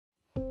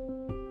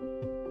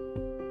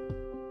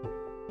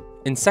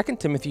In 2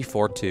 Timothy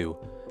 4:2,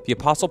 the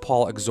Apostle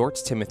Paul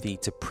exhorts Timothy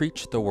to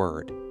preach the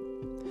word.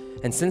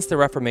 And since the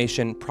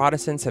Reformation,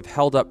 Protestants have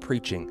held up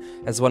preaching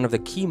as one of the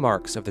key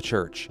marks of the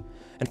church.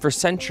 And for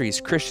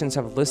centuries, Christians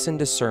have listened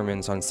to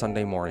sermons on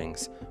Sunday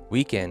mornings,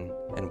 week in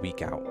and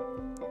week out.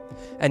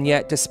 And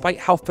yet, despite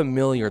how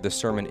familiar the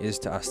sermon is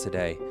to us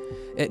today,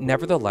 it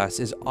nevertheless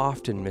is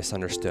often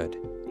misunderstood.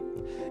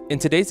 In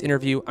today's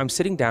interview, I'm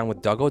sitting down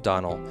with Doug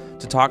O'Donnell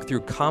to talk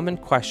through common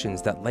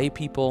questions that lay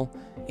people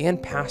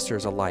and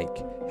pastors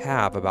alike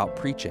have about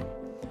preaching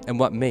and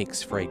what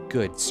makes for a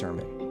good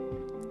sermon.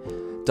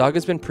 Doug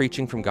has been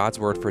preaching from God's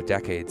Word for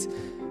decades,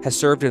 has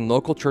served in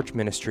local church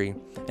ministry,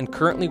 and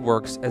currently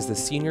works as the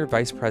Senior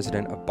Vice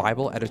President of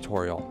Bible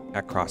Editorial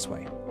at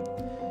Crossway.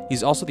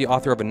 He's also the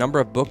author of a number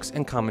of books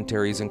and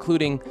commentaries,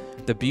 including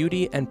The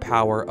Beauty and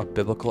Power of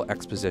Biblical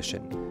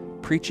Exposition,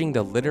 Preaching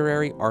the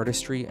Literary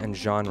Artistry and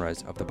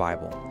Genres of the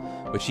Bible,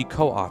 which he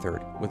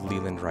co-authored with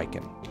Leland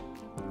Ryken.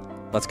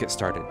 Let's get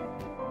started.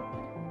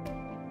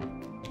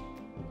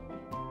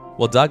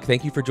 Well, Doug,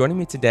 thank you for joining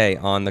me today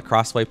on the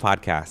Crossway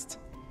Podcast.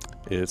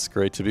 It's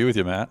great to be with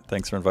you, Matt.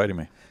 Thanks for inviting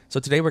me. So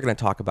today we're going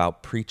to talk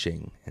about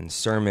preaching and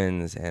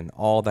sermons and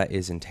all that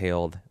is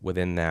entailed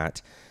within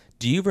that.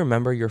 Do you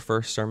remember your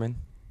first sermon?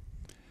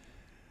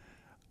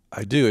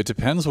 I do. It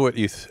depends what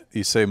you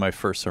say my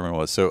first sermon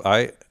was. So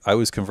I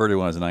was converted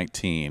when I was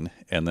 19,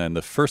 and then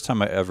the first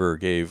time I ever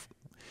gave,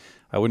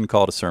 I wouldn't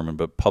call it a sermon,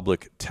 but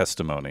public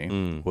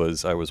testimony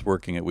was I was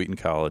working at Wheaton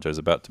College. I was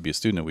about to be a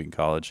student at Wheaton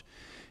College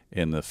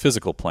in the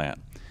physical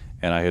plant,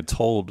 and I had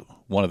told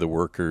one of the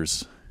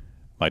workers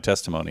my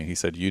testimony. He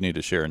said, "You need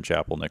to share in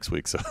chapel next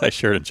week." So I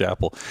shared in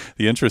chapel.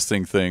 The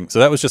interesting thing, so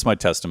that was just my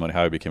testimony,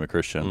 how I became a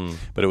Christian,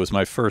 but it was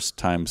my first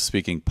time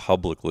speaking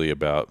publicly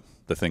about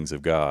the things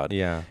of God.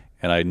 Yeah.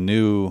 And I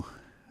knew,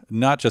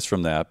 not just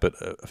from that, but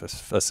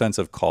a sense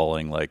of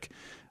calling, like,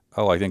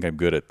 oh, I think I'm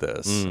good at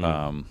this.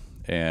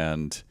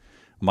 And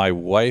my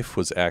wife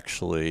was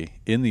actually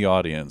in the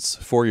audience,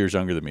 4 years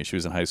younger than me. She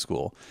was in high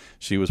school.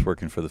 She was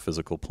working for the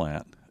physical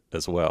plant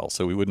as well.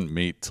 So we wouldn't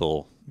meet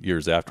till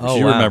years after. Oh,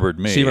 she wow. remembered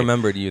me. She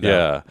remembered you, though.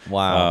 Yeah.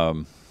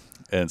 Wow.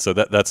 And so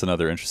that's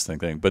another interesting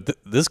thing. But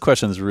this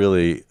question is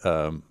really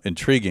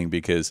intriguing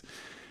because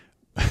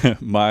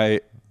my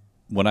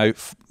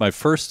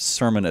first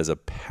sermon as a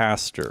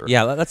pastor.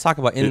 Yeah, let's talk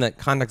about in the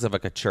context of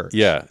like a church.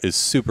 Yeah, is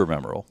super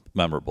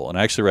memorable. And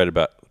I actually write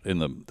about in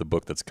the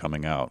book that's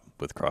coming out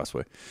with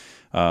Crossway.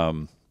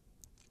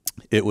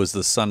 It was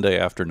the Sunday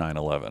after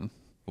 9/11.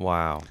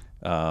 Wow.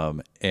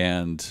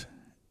 And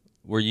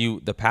were you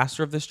the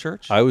pastor of this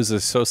church? I was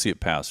associate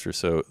pastor.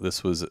 So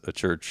this was a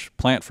church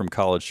plant from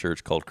College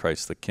Church called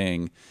Christ the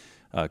King.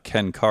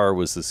 Ken Carr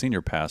was the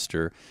senior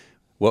pastor.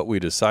 What we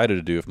decided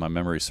to do, if my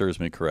memory serves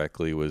me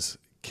correctly, was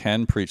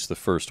Ken preached the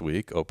first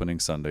week, opening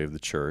Sunday of the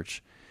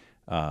church,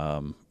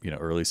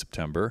 early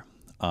September,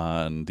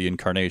 on the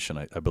incarnation.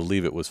 I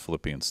believe it was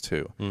Philippians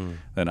 2.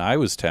 Then I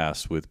was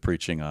tasked with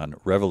preaching on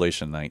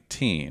Revelation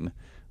 19,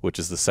 which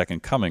is the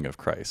second coming of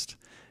Christ.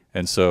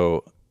 And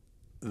so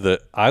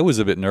I was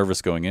a bit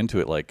nervous going into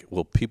it, like,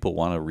 will people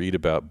want to read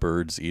about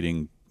birds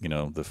eating,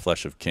 the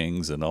flesh of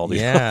kings and all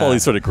these all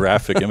these sort of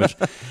graphic images?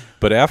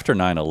 But after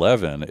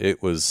 9/11,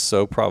 it was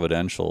so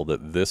providential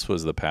that this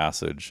was the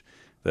passage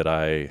that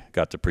I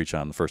got to preach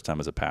on the first time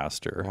as a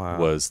pastor. Wow.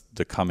 Was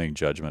the coming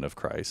judgment of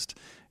Christ.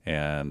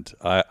 And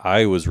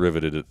I was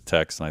riveted at the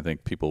text, and I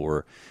think people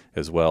were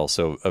as well.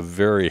 So a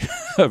very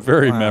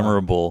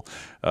memorable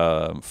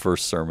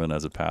first sermon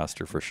as a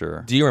pastor, for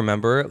sure. Do you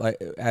remember, like,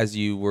 as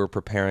you were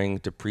preparing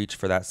to preach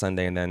for that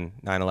Sunday and then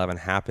 9/11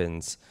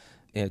 happens,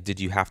 did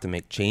you have to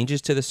make changes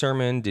to the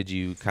sermon? Did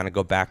you kind of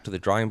go back to the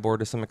drawing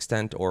board to some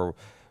extent, or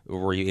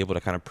were you able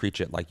to kind of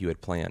preach it like you had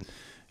planned?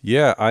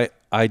 Yeah,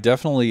 I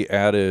definitely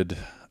added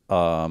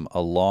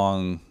a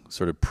long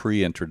sort of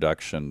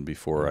pre-introduction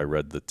before I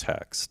read the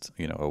text,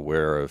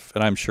 aware of,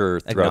 and I'm sure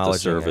throughout the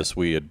service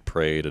we had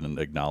prayed and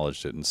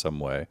acknowledged it in some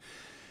way.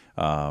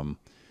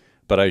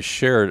 But I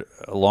shared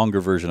a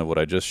longer version of what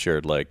I just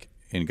shared, like,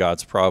 in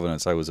God's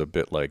providence, I was a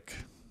bit like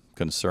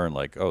concerned,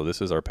 like, oh, this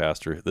is our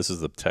pastor. This is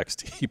the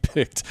text he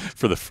picked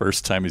for the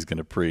first time he's going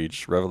to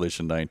preach,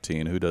 Revelation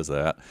 19. Who does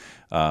that?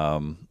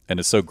 And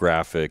it's so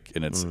graphic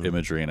in its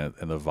imagery and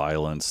the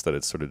violence that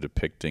it's sort of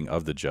depicting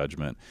of the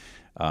judgment.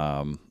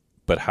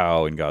 But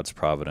how in God's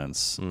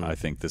providence, I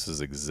think this is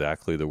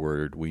exactly the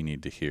word we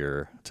need to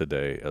hear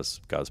today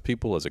as God's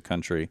people, as a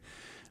country.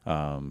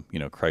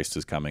 Christ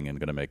is coming and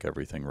going to make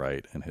everything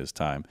right in his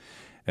time.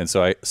 And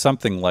so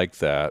something like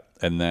that.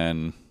 And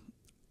then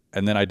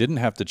I didn't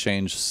have to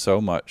change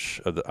so much.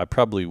 I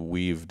probably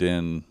weaved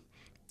in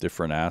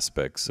different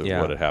aspects of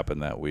what had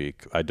happened that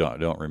week. I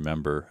don't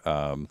remember.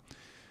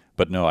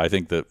 But no, I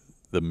think that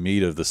the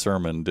meat of the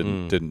sermon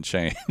didn't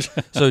change.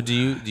 So do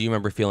you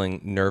remember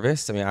feeling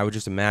nervous? I mean, I would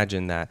just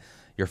imagine that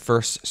your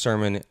first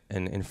sermon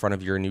in front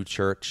of your new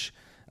church,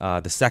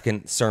 the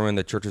second sermon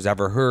the church has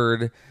ever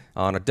heard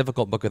on a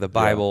difficult book of the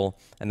Bible,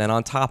 and then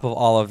on top of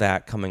all of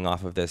that, coming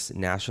off of this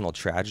national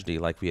tragedy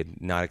like we had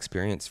not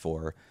experienced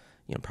for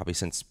probably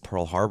since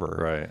Pearl Harbor.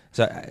 Right.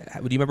 So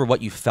do you remember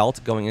what you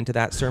felt going into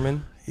that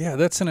sermon? Yeah,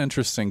 that's an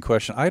interesting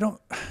question. I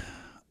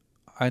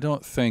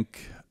don't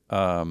think,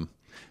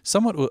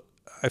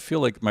 I feel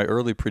like my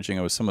early preaching,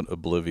 I was somewhat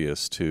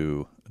oblivious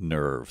to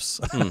nerves.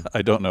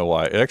 I don't know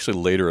why. Actually,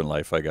 later in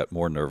life, I got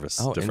more nervous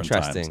different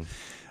interesting. times.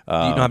 Do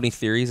you have any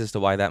theories as to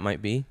why that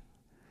might be?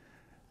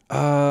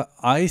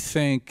 I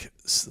think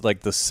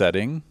like the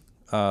setting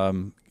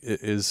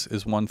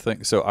is one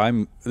thing.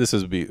 So this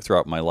is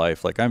throughout my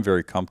life. Like I'm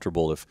very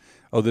comfortable if,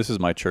 this is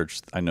my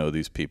church. I know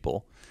these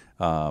people.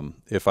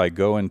 If I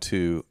go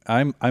into,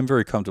 I'm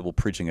very comfortable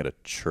preaching at a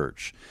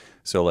church.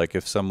 So like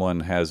if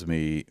someone has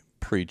me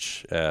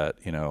preach at,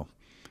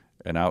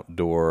 an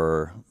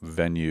outdoor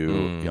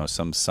venue,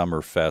 some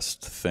summer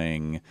fest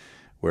thing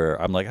where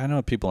I'm like, I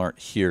know people aren't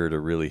here to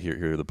really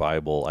hear the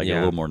Bible. I get a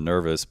little more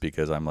nervous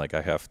because I'm like,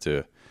 I have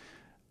to,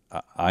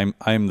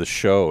 I'm the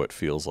show, it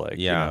feels like,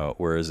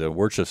 whereas a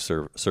worship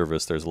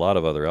service, there's a lot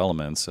of other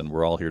elements and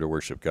we're all here to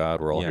worship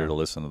God. We're all here to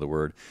listen to the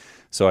word.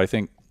 So I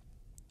think,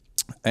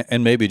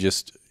 and maybe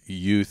just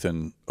youth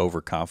and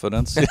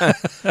overconfidence.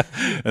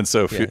 And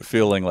so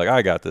feeling like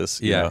I got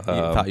this. You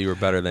thought you were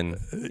better than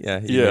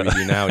maybe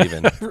you now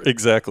even.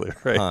 Exactly.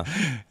 Right. Huh.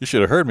 You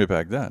should have heard me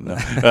back then.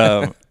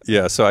 No.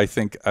 So I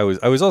think I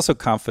was also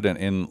confident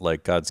in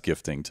like God's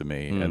gifting to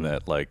me and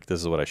that like, this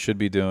is what I should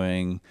be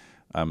doing.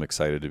 I'm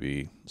excited to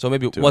be. So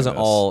maybe it wasn't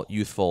all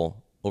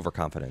youthful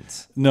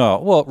overconfidence. No.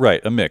 Well,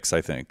 right. A mix,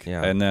 I think.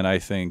 Yeah. And then I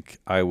think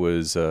I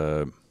was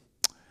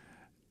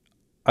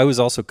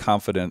also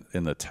confident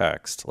in the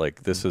text,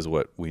 like this is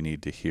what we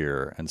need to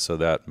hear. And so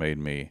that made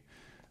me,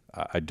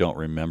 I don't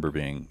remember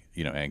being,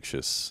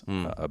 anxious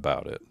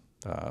about it.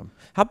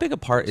 How big a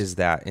part is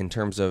that in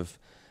terms of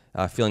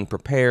feeling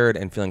prepared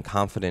and feeling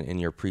confident in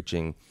your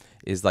preaching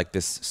is like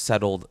this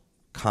settled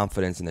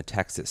confidence in the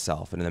text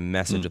itself and in the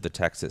message of the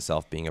text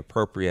itself being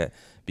appropriate,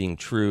 being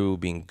true,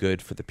 being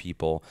good for the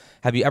people.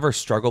 Have you ever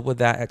struggled with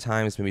that at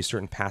times, maybe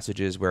certain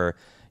passages where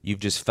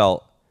you've just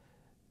felt,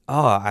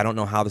 I don't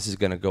know how this is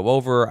going to go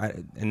over,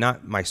 and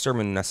not my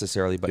sermon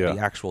necessarily, but the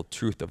actual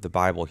truth of the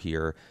Bible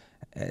here.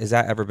 Has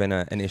that ever been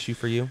an issue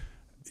for you?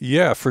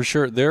 Yeah, for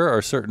sure. There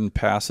are certain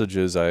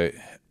passages I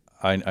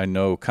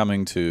know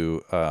coming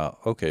to,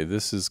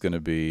 this is going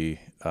to be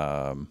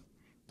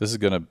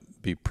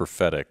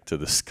prophetic to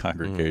this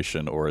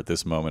congregation or at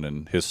this moment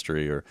in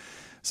history or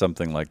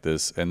something like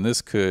this, and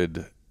this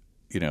could,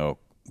 go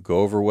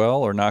over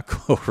well or not go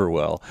over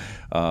well,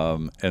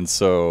 and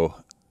so.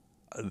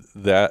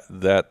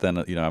 That then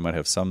I might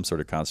have some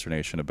sort of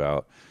consternation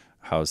about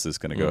how's this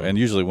going to go. And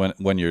usually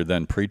when you're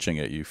then preaching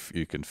it, you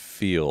can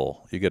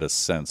feel, you get a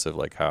sense of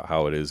like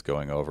how it is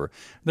going over.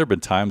 There have been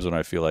times when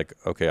I feel like,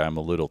 okay, I'm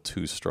a little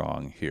too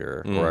strong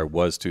here, or I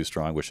was too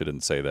strong. Wish I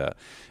didn't say that.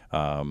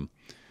 And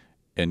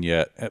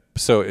yet,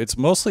 so it's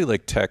mostly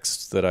like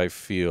texts that I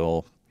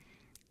feel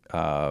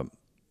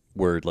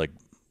where like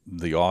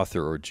the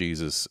author or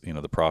Jesus,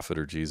 the prophet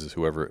or Jesus,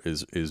 whoever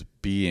is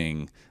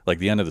being like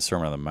the end of the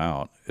Sermon on the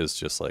Mount is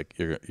just like,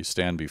 you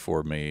stand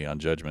before me on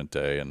Judgment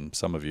Day, and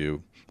some of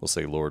you will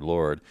say, Lord,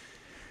 Lord,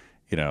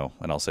 and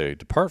I'll say,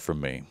 depart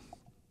from me.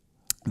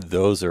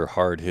 Those are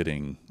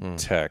hard-hitting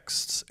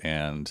texts,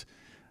 and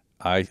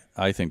I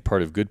think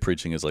part of good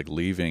preaching is like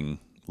leaving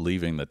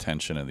the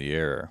tension in the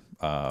air.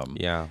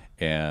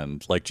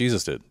 And like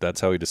Jesus did,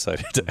 that's how he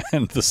decided to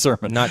end the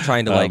sermon. Not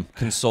trying to like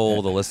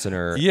console the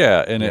listener.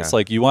 Yeah, and it's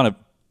like you want to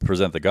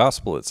present the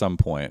gospel at some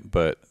point,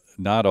 but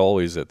not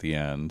always at the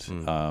end.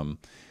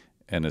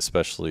 And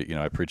especially,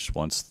 I preached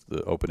once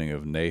the opening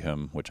of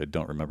Nahum, which I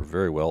don't remember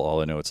very well.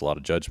 All I know, it's a lot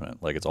of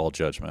judgment, like it's all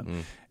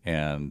judgment.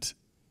 And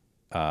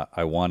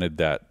I wanted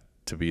that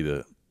to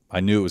be I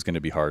knew it was going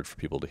to be hard for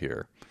people to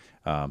hear.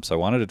 So I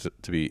wanted it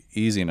to be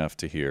easy enough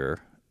to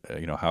hear.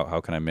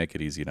 How can I make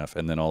it easy enough?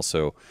 And then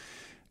also,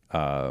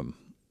 how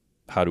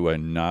do I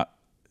not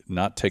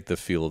take the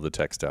feel of the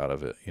text out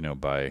of it?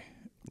 By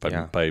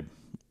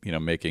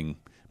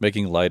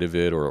making light of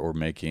it or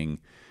making,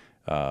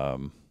 I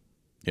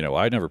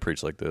never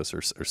preached like this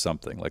or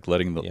something, like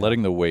letting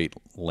the weight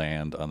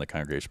land on the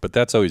congregation. But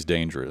that's always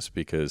dangerous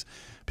because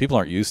people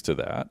aren't used to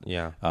that.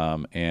 Yeah.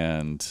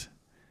 And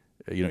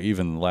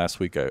even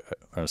last week,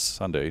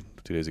 Sunday,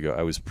 2 days ago,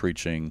 I was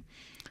preaching,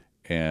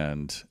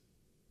 and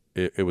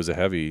it was a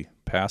heavy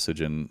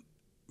passage, and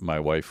my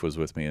wife was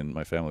with me and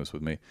my family was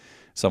with me.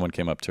 Someone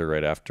came up to her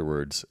right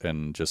afterwards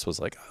and just was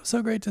like, "Oh,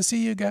 so great to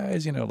see you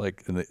guys,"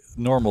 like in the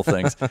normal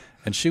things.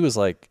 And she was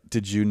like,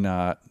 "Did you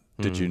not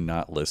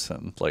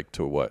listen like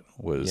to what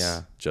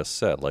was just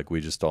said? Like we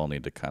just all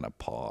need to kind of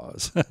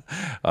pause."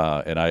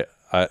 And I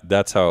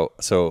that's how.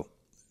 So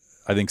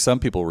I think some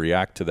people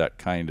react to that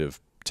kind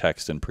of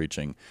text and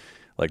preaching,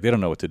 like they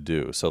don't know what to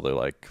do. So they're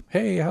like,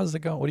 "Hey, how's it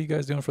going? What are you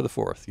guys doing for the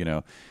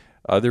 4th?"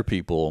 Other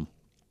people,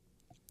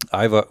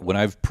 when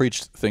I've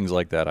preached things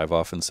like that, I've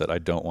often said I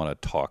don't want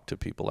to talk to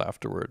people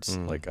afterwards.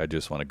 Like I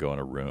just want to go in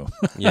a room,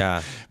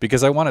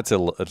 because I want it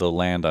to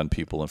land on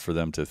people and for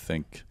them to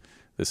think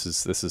this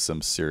is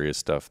some serious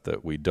stuff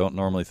that we don't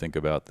normally think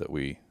about, that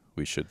we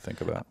we should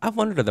think about? I've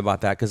wondered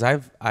about that because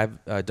I've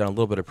done a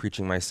little bit of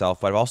preaching myself,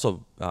 but I've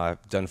also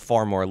done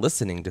far more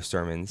listening to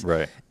sermons.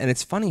 Right. And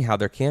it's funny how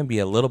there can be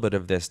a little bit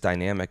of this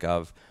dynamic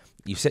of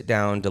you sit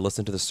down to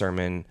listen to the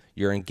sermon,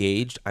 you're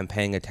engaged, I'm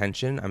paying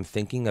attention, I'm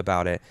thinking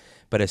about it.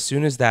 But as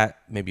soon as that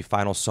maybe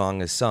final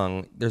song is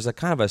sung, there's a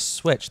kind of a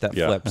switch that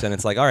flips, and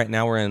it's like, all right,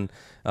 now we're in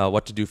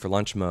what to do for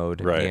lunch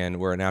mode, and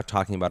we're now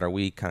talking about our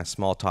week, kind of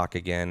small talk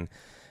again.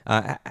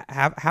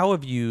 How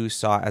have you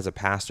sought as a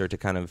pastor to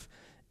kind of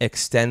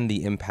extend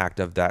the impact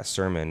of that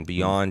sermon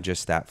beyond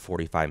just that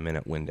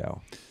 45-minute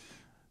window?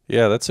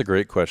 Yeah, that's a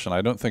great question.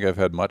 I don't think I've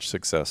had much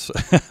success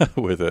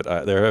with it.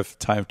 There have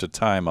time to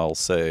time I'll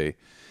say,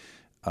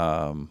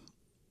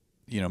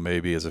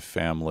 maybe as a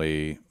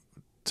family,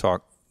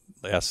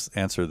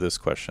 answer this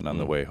question on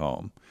the way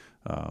home.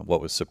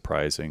 What was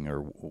surprising, or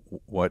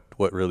what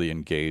really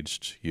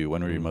engaged you?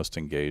 When were you most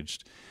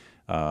engaged?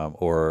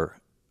 Or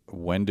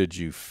when did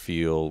you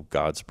feel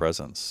God's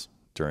presence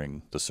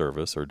during the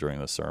service or during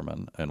the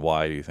sermon, and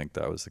why do you think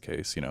that was the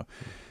case?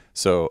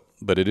 So,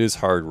 but it is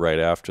hard right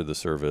after the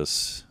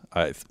service.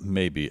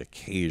 Maybe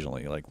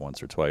occasionally, like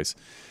once or twice,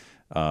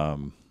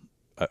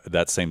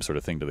 that same sort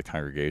of thing to the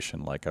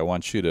congregation. Like, I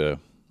want you to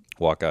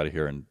walk out of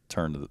here and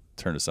turn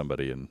to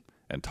somebody and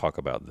talk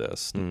about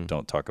this.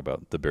 Don't talk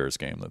about the Bears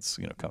game that's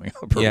coming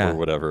up or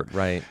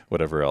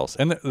whatever else.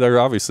 And there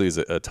obviously is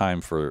a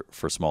time for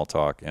small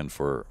talk and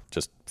for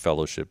just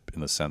fellowship, in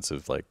the sense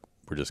of like,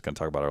 we're just going to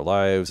talk about our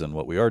lives and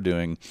what we are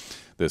doing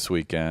this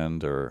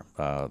weekend, or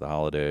the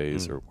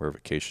holidays, or where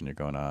vacation you're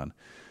going on.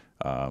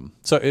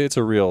 So it's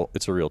a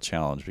real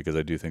challenge, because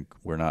I do think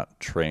we're not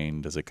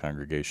trained as a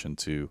congregation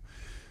to,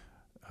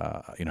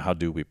 how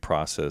do we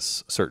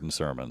process certain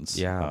sermons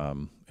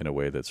in a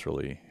way that's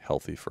really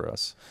healthy for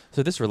us.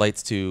 So this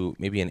relates to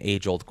maybe an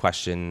age-old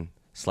question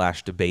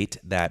 / debate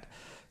that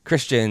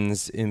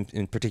Christians,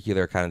 in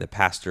particular, kind of the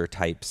pastor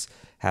types,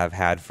 have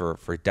had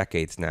for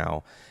decades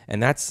now.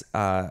 And that's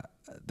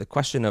the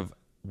question of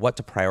what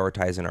to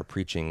prioritize in our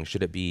preaching.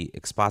 Should it be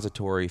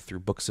expository through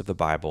books of the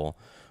Bible,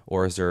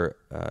 or is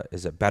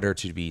it better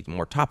to be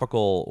more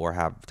topical, or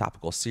have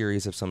topical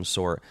series of some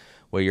sort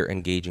where you're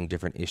engaging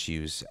different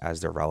issues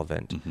as they're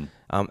relevant?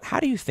 How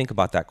do you think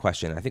about that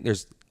question? I think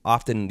there's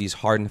often these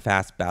hard and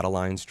fast battle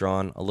lines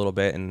drawn a little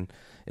bit, and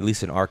at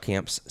least in our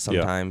camps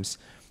sometimes.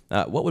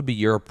 What would be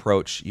your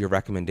approach, your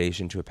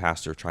recommendation to a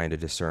pastor trying to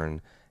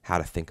discern how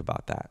to think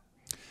about that?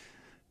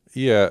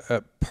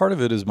 Yeah, part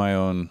of it is my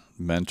own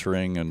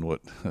mentoring and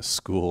what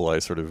school I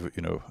sort of,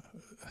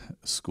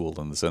 schooled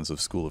in the sense of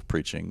school of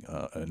preaching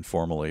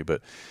informally.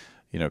 But,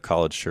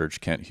 college church,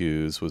 Kent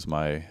Hughes was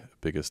my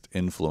biggest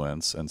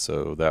influence. And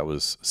so that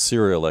was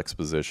serial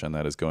exposition,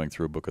 that is going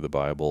through a book of the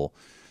Bible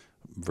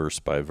verse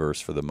by verse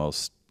for the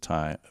most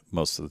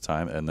of the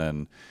time. And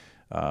then,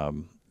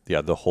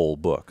 the whole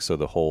book. So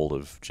the whole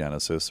of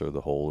Genesis, or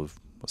the whole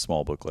of a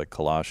small book like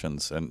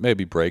Colossians, and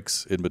maybe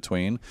breaks in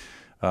between.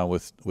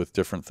 With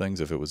different things.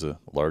 If it was a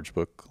large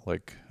book,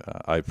 like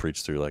I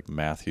preached through like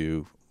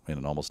Matthew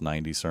in almost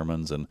 90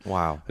 sermons, and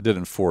wow, I did it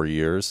in 4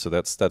 years. So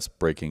that's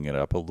breaking it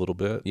up a little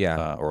bit,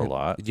 or a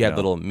lot. Did you have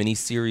little mini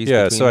series?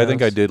 Yeah, so I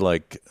think I did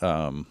like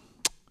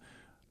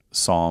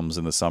Psalms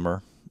in the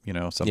summer,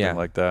 something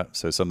like that.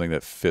 So something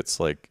that fits,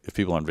 like if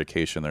people are on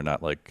vacation, they're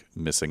not like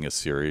missing a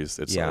series.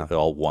 It's they're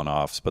all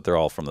one-offs, but they're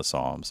all from the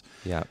Psalms.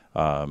 Yeah.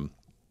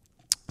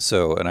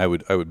 So, and I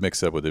would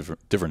mix it up with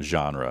different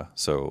genre.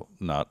 So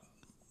not,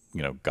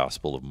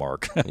 Gospel of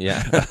Mark,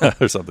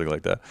 or something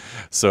like that.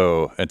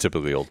 So, and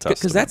typically Old Testament.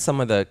 Because that's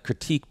some of the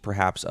critique,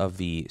 perhaps, of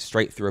the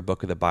straight through a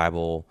book of the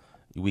Bible,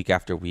 week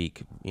after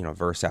week,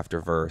 verse after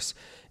verse,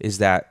 is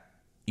that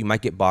you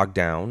might get bogged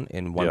down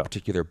in one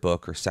particular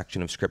book or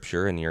section of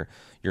Scripture, and you're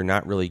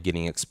not really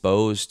getting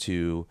exposed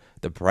to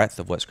the breadth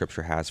of what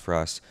Scripture has for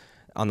us.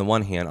 On the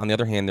one hand, on the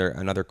other hand,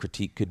 another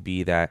critique could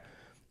be that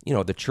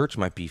the church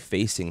might be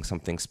facing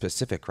something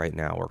specific right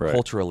now, or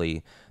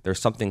culturally there's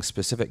something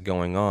specific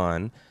going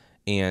on.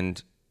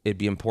 And it'd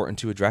be important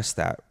to address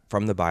that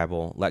from the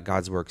Bible, let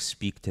God's work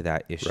speak to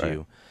that issue.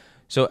 Right.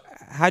 So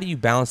how do you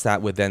balance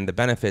that with then the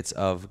benefits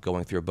of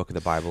going through a book of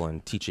the Bible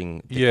and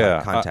teaching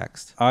the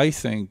context? I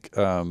think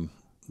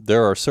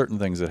there are certain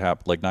things that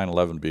happen, like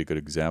 9/11 would be a good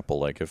example.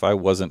 Like if I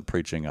wasn't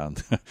preaching on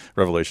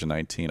Revelation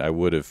 19, I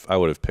would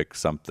have picked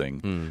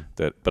something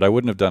but I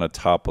wouldn't have done a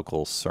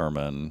topical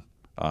sermon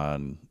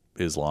on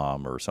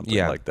Islam or something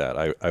like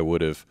that. I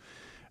would have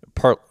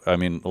a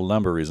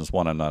number of reasons.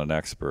 One, I'm not an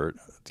expert.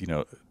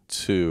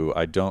 Two,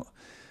 I don't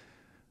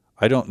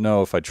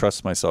know if I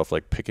trust myself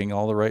like picking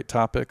all the right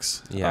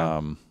topics.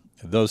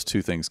 Those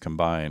two things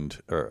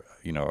combined are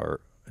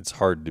it's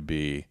hard to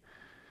be,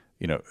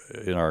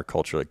 in our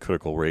culture, like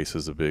critical race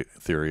is a big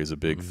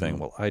thing.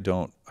 Well, I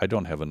don't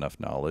have enough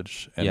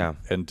knowledge.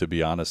 And to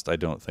be honest, I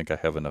don't think I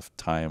have enough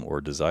time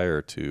or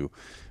desire to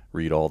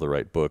read all the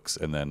right books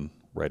and then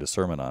write a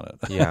sermon on it.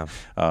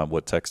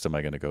 What text am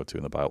I going to go to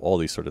in the Bible? All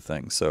these sort of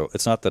things. So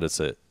it's not that it's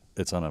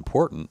an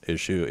important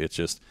issue. It's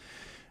just,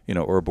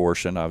 or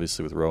abortion,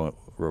 obviously with Roe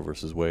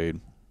versus Wade.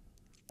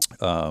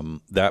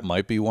 That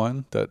might be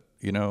one that,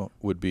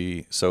 would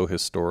be so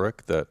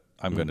historic that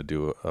I'm going to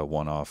do a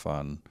one-off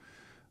on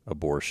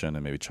abortion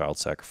and maybe child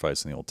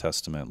sacrifice in the Old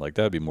Testament. Like,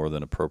 that would be more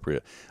than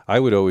appropriate. I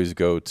would always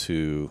go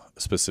to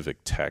a specific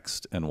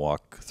text and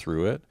walk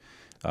through it,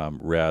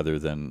 rather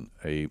than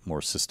a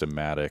more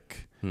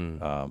systematic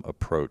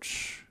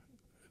approach.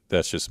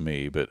 That's just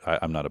me, but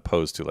I'm not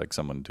opposed to like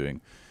someone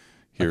doing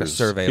like a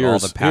survey of all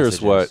the passages.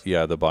 Here's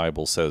what the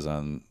Bible says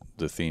on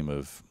the theme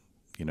of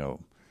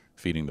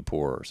feeding the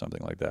poor or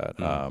something like that,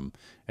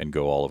 and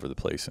go all over the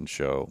place and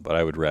show. But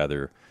I would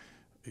rather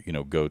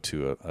go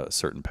to a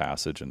certain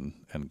passage and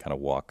kind of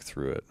walk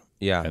through it.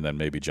 Yeah. And then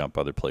maybe jump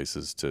other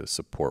places to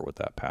support what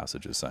that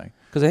passage is saying.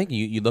 Because I think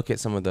you look at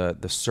some of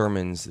the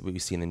sermons that we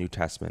see in the New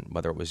Testament,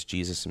 whether it was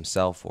Jesus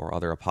himself or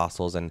other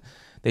apostles, and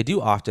they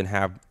do often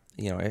have,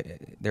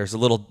 there's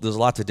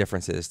lots of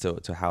differences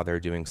to how they're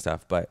doing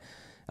stuff, but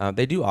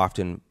they do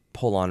often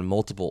pull on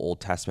multiple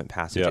Old Testament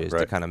passages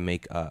to kind of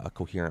make a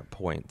coherent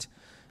point.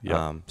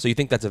 Yeah. So you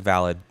think that's a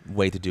valid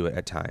way to do it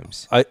at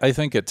times? I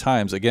think at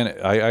times, again,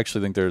 I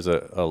actually think there's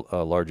a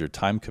larger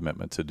time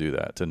commitment to do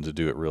that and to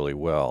do it really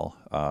well.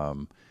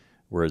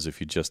 Whereas if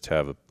you just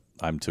have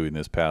I'm doing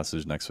this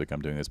passage, next week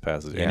I'm doing this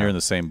passage, and you're in the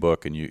same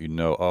book and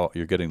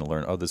you're getting to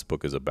learn, this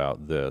book is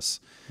about this.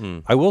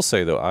 I will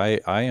say, though, I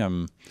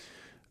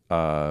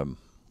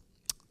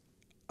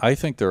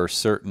think there are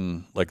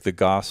certain, like the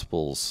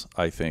Gospels,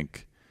 I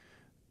think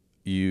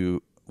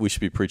we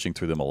should be preaching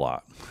through them a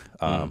lot.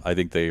 I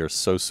think they are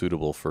so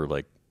suitable for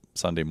like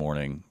Sunday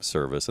morning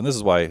service. And this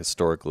is why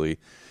historically,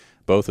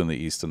 both in the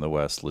East and the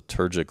West,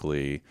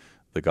 liturgically,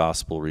 the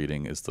gospel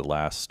reading is the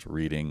last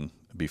reading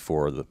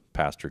before the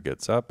pastor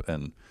gets up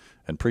and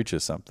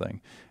preaches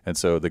something. And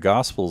so the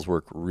Gospels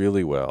work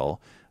really well.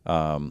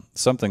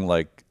 Something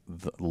like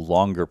the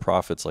longer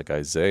prophets like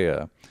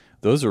Isaiah,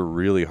 those are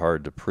really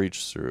hard to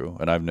preach through,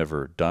 and I've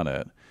never done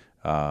it.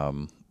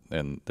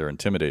 And they're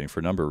intimidating for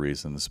a number of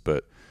reasons,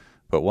 but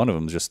one of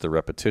them is just the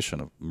repetition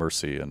of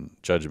mercy and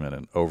judgment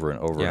and over and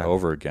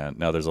over again.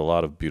 Now, there's a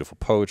lot of beautiful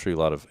poetry, a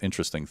lot of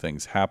interesting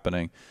things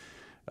happening,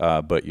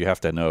 but you have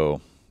to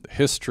know the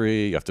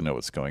history, you have to know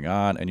what's going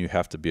on, and you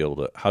have to be able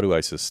to, how do I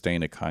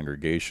sustain a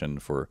congregation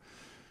for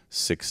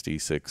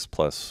 66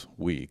 plus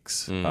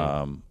weeks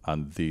on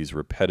these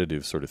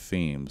repetitive sort of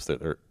themes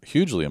that are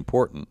hugely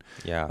important.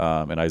 Yeah.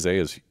 And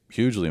Isaiah is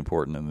hugely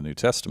important in the New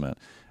Testament.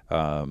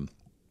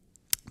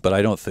 But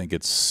I don't think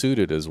it's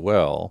suited as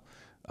well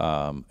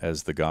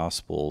as the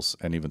Gospels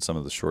and even some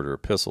of the shorter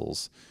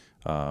epistles.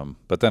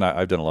 But then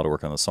I've done a lot of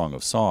work on the Song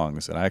of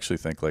Songs, and I actually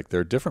think like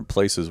there are different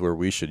places where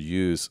we should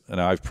use,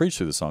 and I've preached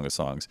through the Song of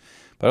Songs,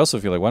 but I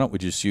also feel like why don't we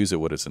just use it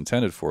what it's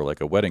intended for,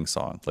 like a wedding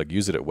song, like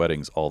use it at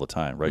weddings all the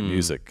time, write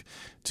music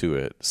to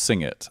it,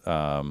 sing it,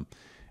 and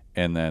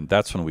then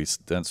that's when we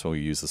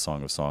use the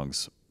Song of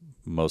Songs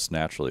most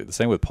naturally. The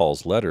same with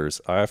Paul's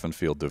letters. I often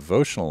feel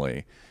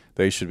devotionally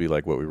they should be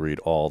like what we read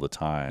all the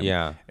time.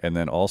 Yeah, and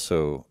then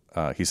also.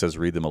 He says,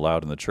 read them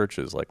aloud in the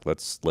churches. Like,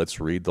 let's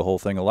read the whole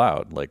thing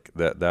aloud. Like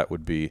that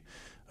would be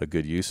a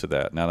good use of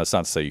that. Now, that's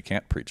not to say you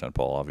can't preach on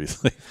Paul,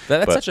 obviously.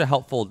 That's such a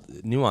helpful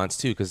nuance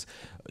too, because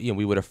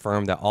we would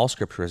affirm that all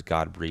Scripture is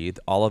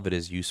God-breathed. All of it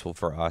is useful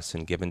for us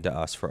and given to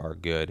us for our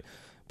good.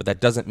 But that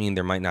doesn't mean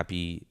there might not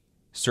be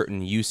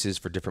certain uses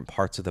for different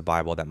parts of the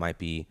Bible that might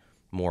be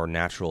more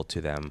natural to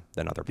them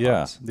than other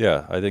parts.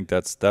 Yeah. I think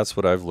that's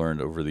what I've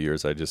learned over the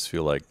years. I just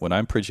feel like when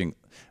I'm preaching,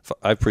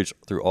 I've preached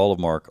through all of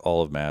Mark,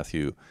 all of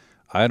Matthew.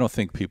 I don't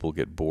think people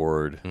get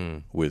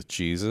bored with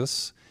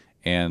Jesus,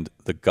 and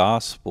the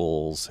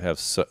Gospels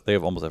they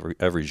have almost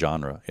every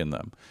genre in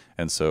them.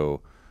 And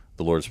so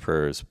the Lord's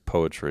Prayer is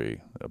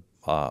poetry,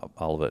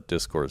 Olivet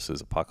Discourse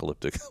is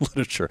apocalyptic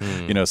literature.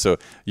 So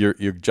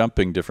you're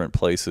jumping different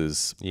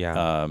places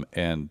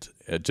and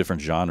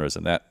different genres,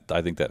 and that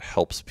I think that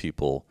helps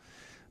people.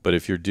 But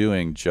if you're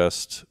doing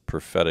just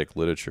prophetic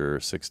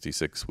literature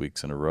 66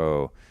 weeks in a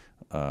row,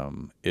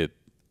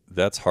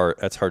 that's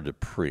hard to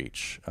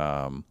preach.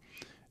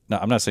 Now,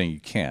 I'm not saying you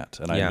can't,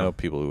 and I know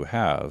people who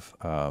have,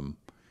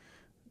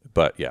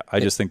 but I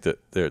just think that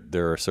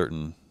there are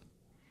certain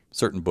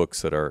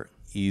books that are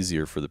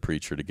easier for the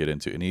preacher to get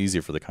into and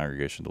easier for the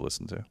congregation to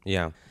listen to.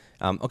 Yeah.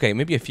 Okay,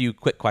 maybe a few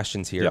quick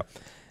questions here. Yep.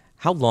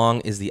 How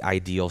long is the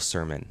ideal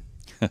sermon?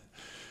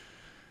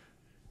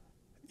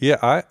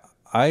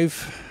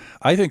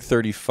 I think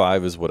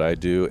 35 is what I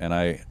do, and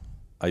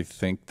I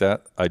think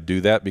that I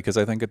do that because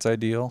I think it's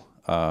ideal.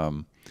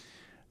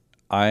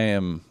 I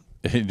am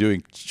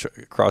doing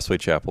Crossway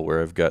Chapel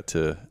where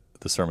the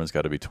sermon's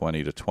got to be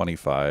 20 to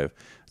 25.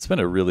 It's been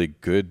a really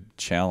good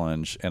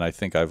challenge, and I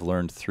think I've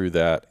learned through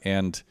that.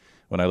 And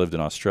when I lived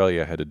in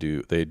Australia,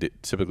 they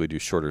typically do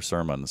shorter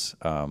sermons.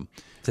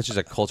 Such as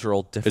a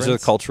cultural difference?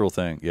 It's a cultural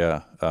thing,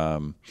 yeah.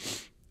 And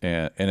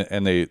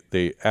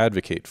they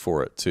advocate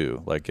for it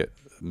too. Like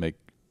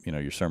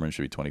your sermon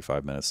should be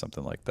 25 minutes,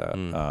 something like that.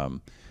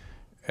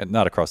 And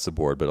not across the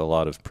board, but a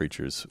lot of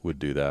preachers would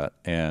do that.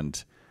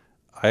 And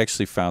I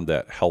actually found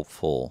that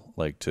helpful.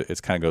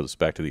 It kind of goes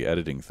back to the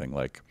editing thing.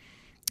 Like,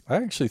 I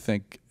actually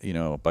think,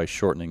 by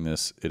shortening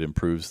this, it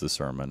improves the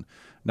sermon.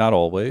 Not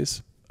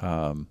always,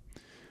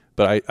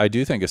 but I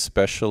do think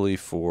especially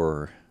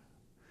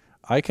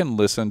I can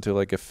listen to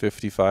like a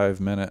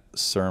 55-minute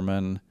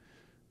sermon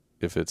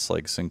if it's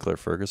like Sinclair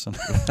Ferguson.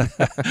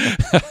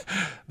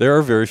 There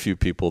are very few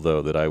people,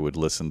 though, that I would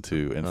listen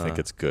to and think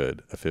it's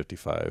good, a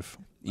 55.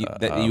 You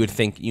would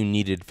think you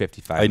needed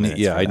 55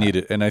 minutes. I need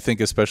it. And I think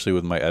especially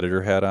with my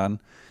editor hat on,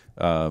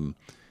 I'm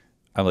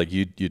like,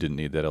 you didn't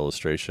need that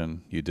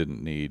illustration. You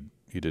didn't need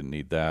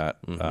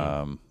that.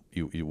 Mm-hmm.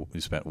 You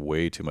spent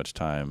way too much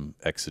time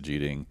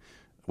exegeting,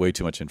 way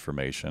too much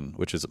information,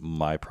 which is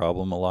my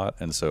problem a lot.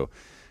 And so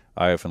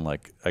I often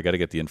I got to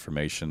get the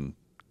information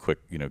quick,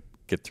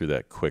 get through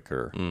that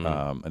quicker.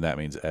 And that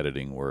means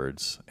editing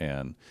words.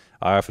 And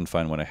I often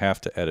find when I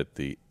have to edit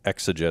the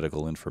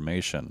exegetical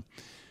information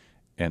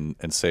and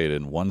say it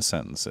in one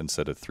sentence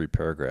instead of 3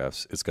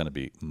 paragraphs, it's going to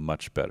be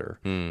much better.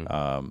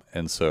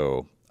 And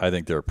so I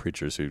think there are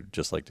preachers who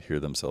just like to hear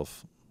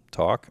themselves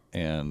talk,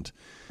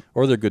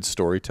 or they're good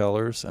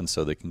storytellers, and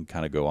so they can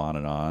kind of go on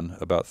and on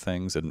about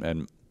things,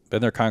 and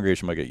their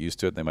congregation might get used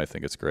to it. They might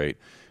think it's great,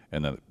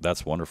 and then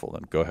that's wonderful.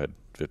 Then go ahead,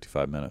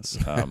 55 minutes.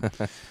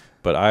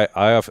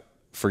 But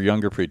for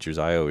younger preachers,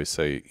 I always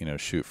say,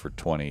 shoot for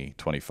 20,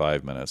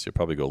 25 minutes. You'll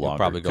probably go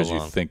longer because you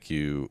think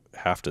you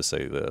have to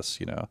say this,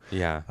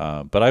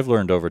 Yeah. But I've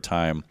learned over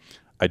time,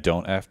 I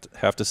don't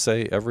have to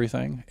say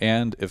everything.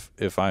 And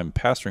if I'm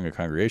pastoring a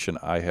congregation,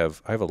 I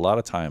have a lot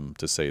of time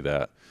to say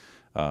that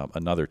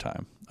another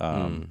time.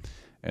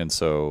 And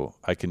so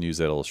I can use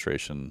that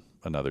illustration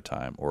another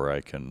time, or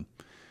I can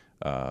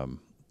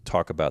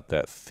talk about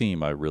that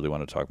theme I really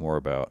want to talk more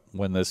about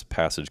when this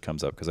passage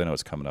comes up, because I know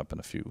it's coming up in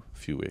a few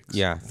weeks.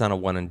 Yeah, it's not a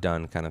one and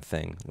done kind of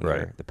thing when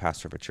you're the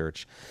pastor of a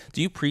church.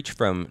 Do you preach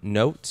from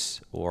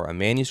notes or a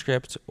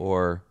manuscript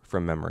or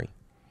from memory?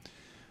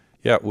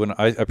 Yeah, when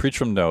I preach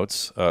from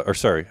notes, I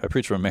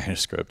preach from a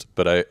manuscript,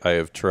 but I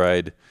have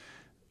tried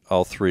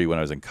all 3 when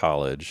I was in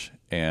college,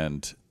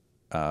 and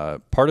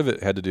part of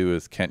it had to do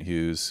with Kent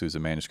Hughes, who's a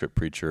manuscript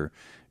preacher,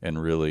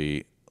 and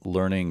really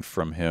learning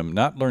from him,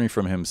 not learning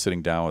from him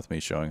sitting down with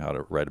me showing how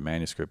to write a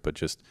manuscript, but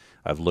just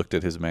I've looked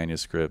at his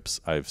manuscripts,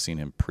 I've seen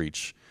him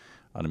preach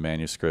on a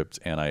manuscript,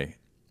 and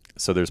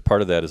so there's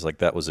part of that is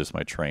that was just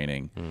my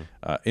training,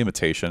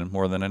 imitation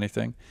more than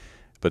anything.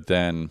 But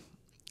then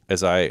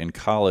as I in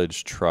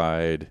college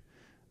tried,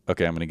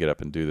 okay, I'm going to get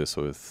up and do this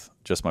with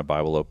just my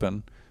Bible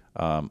open,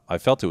 I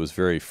felt it was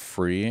very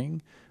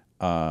freeing,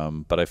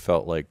 but I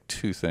felt like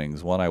 2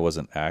 things. One, I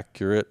wasn't as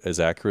accurate as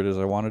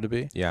I wanted to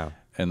be. Yeah.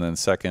 And then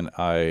second,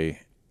 I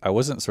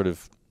wasn't sort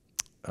of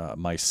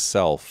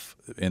myself,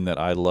 in that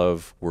I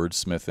love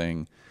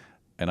wordsmithing,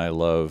 and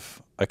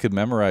I could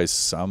memorize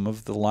some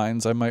of the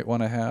lines I might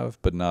want to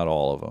have, but not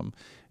all of them.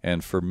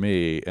 And for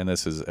me, and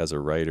this is as a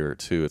writer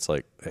too, it's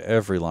like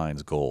every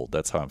line's gold.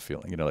 That's how I'm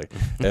feeling.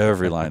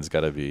 Every line's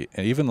got to be.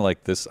 And even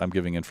like this, I'm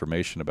giving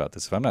information about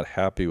this. If I'm not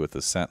happy with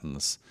the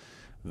sentence,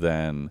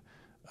 then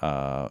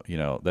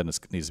then it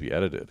needs to be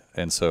edited.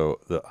 And so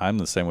I'm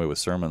the same way with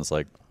sermons.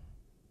 Like,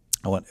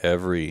 I want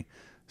every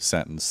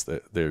sentence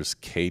that there's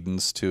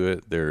cadence to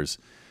it.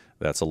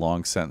 That's a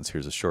long sentence.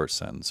 Here's a short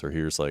sentence, or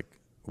here's like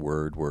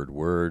word, word,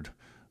 word.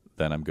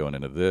 Then I'm going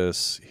into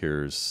this.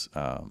 Here's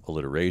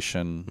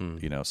alliteration,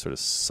 sort of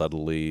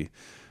subtly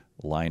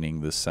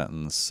lining the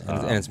sentence.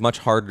 And it's much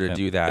harder to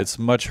do that. It's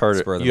much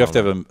harder. You have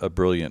to have a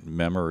brilliant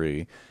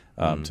memory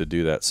to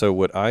do that. So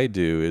what I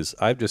do is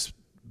I've just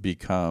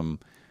become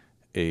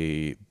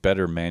a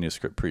better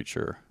manuscript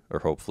preacher, or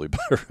hopefully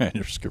better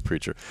manuscript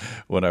preacher.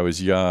 When I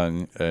was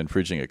young and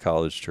preaching at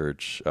college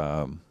church,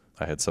 I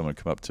had someone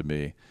come up to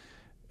me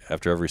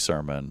after every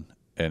sermon,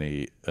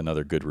 and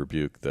another good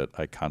rebuke that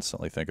I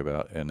constantly think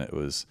about, and it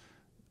was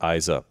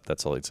eyes up.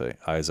 That's all he'd say,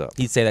 eyes up.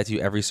 He'd say that to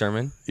you every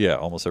sermon? Yeah,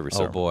 almost every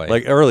sermon. Oh, boy.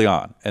 Like early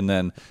on. And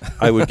then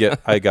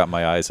I got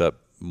my eyes up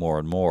more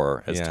and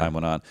more as time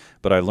went on.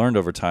 But I learned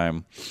over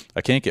time,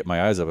 I can't get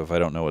my eyes up if I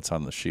don't know what's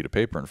on the sheet of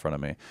paper in front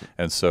of me.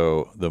 And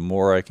so the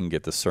more I can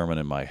get the sermon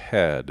in my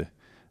head,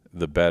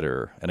 the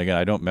better. And again,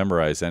 I don't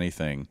memorize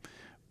anything,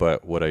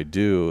 but what I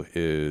do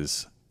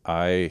is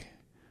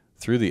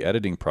through the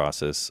editing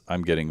process,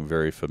 I'm getting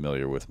very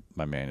familiar with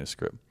my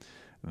manuscript.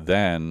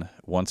 Then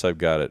once I've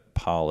got it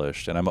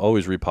polished, and I'm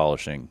always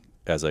repolishing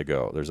as I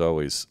go, there's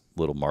always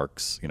little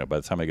marks, by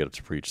the time I get up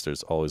to preach,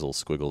 there's always little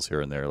squiggles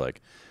here and there,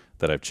 like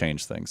that I've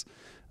changed things.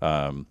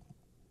 But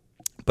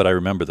I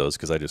remember those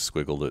because I just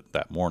squiggled it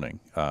that morning.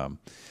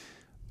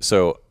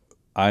 So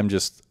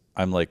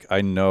I'm like,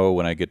 I know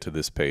when I get to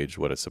this page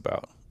what it's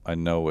about. I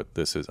know what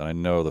this is, and I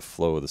know the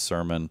flow of the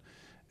sermon.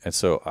 And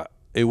so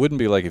it wouldn't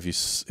be like if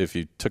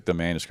you took the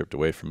manuscript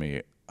away from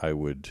me, I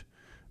would,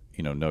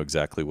 know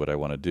exactly what I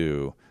want to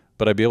do.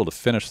 But I'd be able to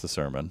finish the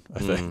sermon, I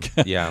think.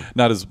 Yeah.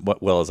 Not as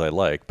well as I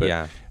like, but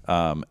yeah.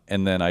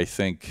 And then I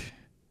think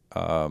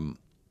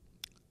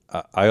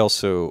I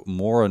also,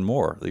 more and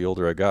more, the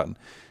older I've gotten,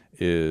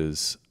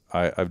 is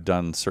I've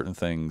done certain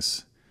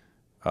things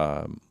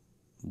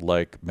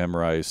like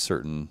memorize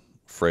certain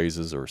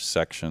phrases or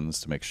sections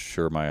to make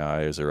sure my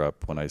eyes are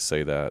up when I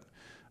say that.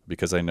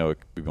 because I know it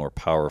could be more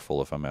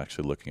powerful if I'm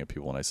actually looking at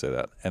people when I say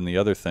that. And the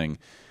other thing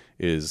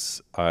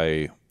is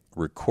I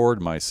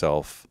record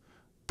myself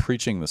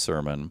preaching the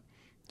sermon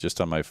just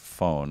on my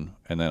phone,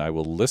 and then I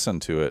will listen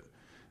to it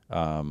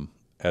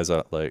as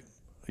like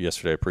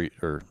yesterday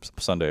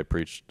Sunday I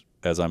preached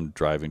as I'm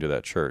driving to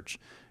that church.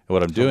 And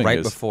what I'm doing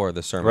is before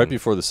the sermon. Right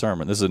before the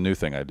sermon. This is a new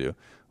thing I do.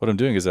 What I'm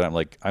doing is that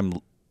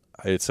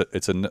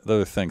it's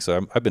another thing.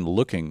 So I've been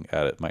looking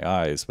at it, my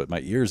eyes, but my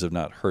ears have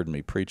not heard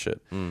me preach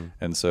it.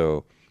 And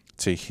so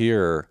to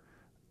hear,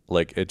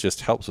 like, it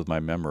just helps with my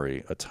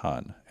memory a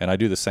ton. And I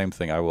do the same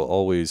thing. I will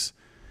always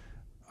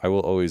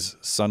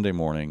Sunday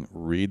morning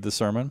read the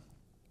sermon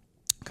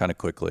kind of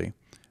quickly,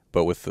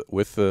 but with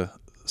the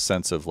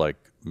sense of like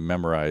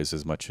memorize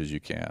as much as you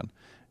can.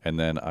 And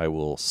then I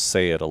will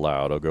say it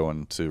aloud. I'll go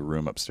into a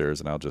room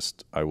upstairs and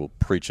I will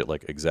preach it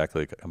like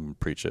exactly like I'm going to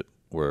preach it,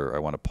 where I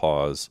want to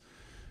pause,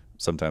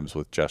 sometimes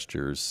with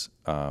gestures.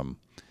 And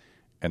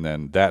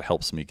then that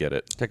helps me get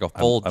it. Like a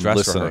full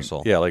dress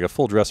rehearsal. Yeah, like a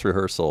full dress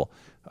rehearsal.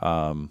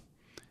 And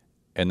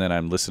then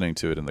I'm listening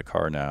to it in the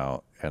car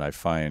now, and I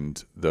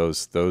find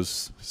those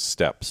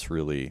steps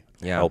really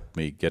help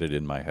me get it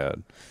in my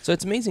head. So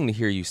it's amazing to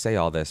hear you say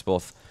all this,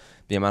 both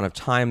the amount of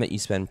time that you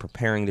spend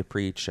preparing to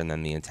preach, and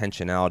then the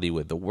intentionality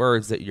with the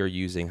words that you're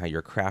using, how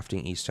you're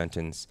crafting each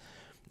sentence,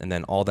 and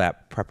then all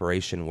that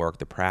preparation work,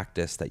 the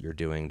practice that you're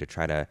doing to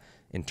try to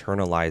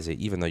internalize it,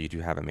 even though you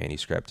do have a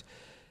manuscript,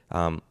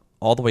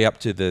 all the way up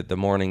to the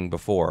morning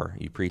before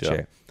you preach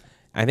it.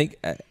 I think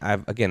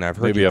I've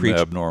heard maybe you I'm preach.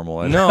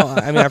 Abnormal. No,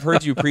 I mean, I've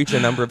heard you preach a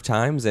number of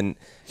times, and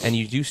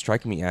you do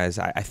strike me as,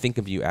 I think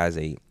of you as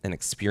an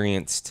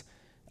experienced,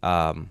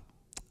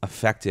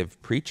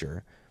 effective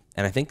preacher.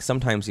 And I think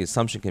sometimes the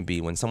assumption can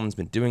be when someone's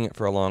been doing it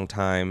for a long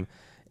time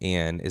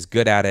and is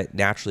good at it,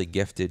 naturally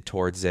gifted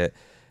towards it,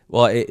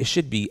 well, it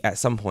should be at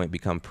some point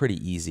become pretty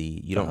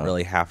easy. You don't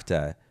really have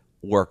to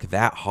work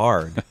that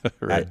hard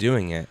at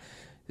doing it.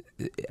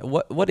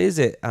 What is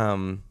it?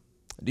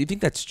 Do you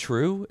think that's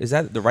true? Is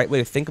that the right way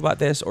to think about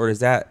this, or is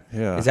that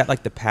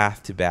like the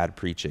path to bad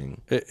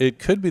preaching? It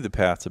could be the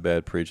path to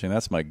bad preaching.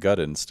 That's my gut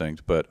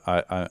instinct, but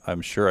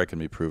I'm sure I can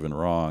be proven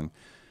wrong.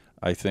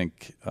 I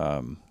think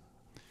I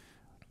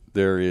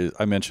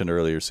mentioned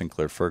earlier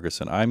Sinclair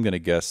Ferguson. I'm going to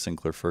guess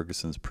Sinclair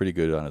Ferguson's pretty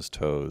good on his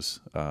toes.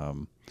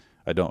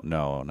 I don't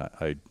know, and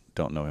I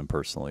don't know him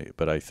personally,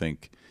 but I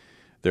think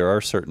there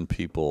are certain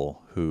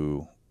people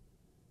who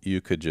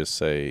you could just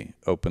say,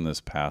 open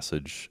this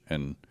passage,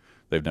 and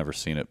they've never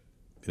seen it.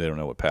 They don't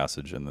know what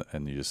passage, and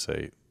you just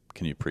say,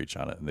 can you preach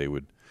on it? And they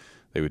would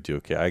do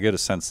okay. I get a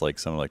sense like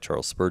someone like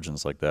Charles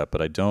Spurgeon's like that,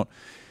 but I don't.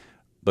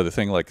 But the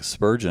thing like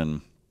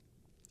Spurgeon,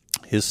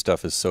 his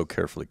stuff is so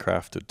carefully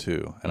crafted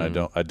too, and I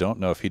don't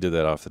know if he did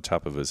that off the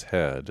top of his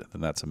head.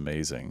 Then that's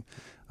amazing.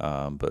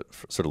 But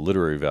sort of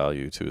literary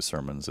value to his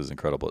sermons is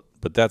incredible.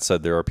 But that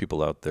said, there are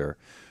people out there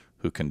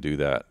who can do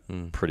that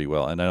pretty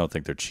well, and I don't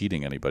think they're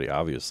cheating anybody,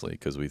 obviously,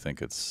 because we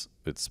think it's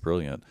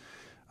brilliant,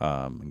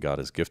 and God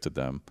has gifted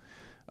them.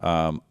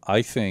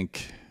 I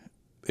think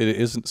it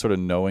isn't sort of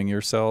knowing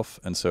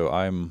yourself, and so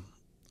I'm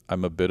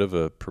a bit of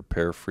a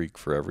prepare freak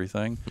for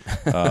everything.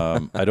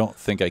 I don't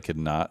think I could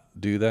not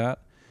do that.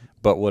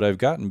 But what I've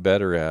gotten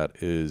better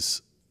at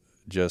is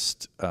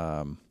just,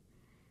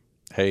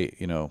 hey,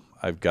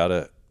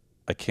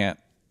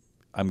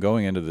 I'm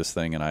going into this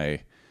thing and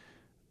I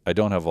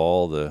don't have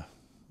all the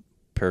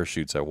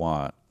parachutes I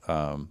want.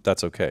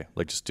 That's okay.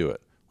 Like, just do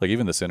it. Like,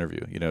 even this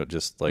interview,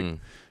 just like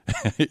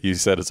you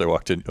said as I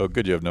walked in, oh,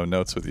 good, you have no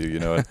notes with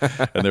you,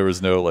 and there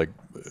was no, like,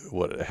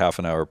 half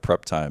an hour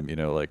prep time,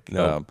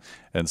 No.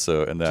 And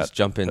that just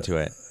jump into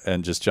it.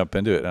 And just jump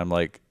into it. And I'm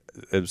like,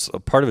 it's a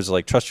part of it is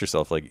like, trust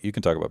yourself. Like, you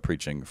can talk about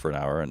preaching for an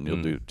hour and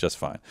you'll do just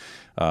fine.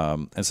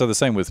 And so the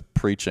same with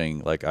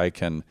preaching, like, I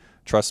can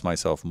trust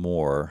myself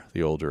more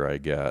the older I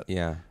get.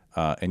 Yeah.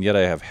 And yet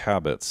I have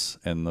habits,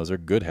 and those are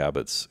good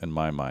habits in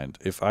my mind.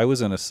 If I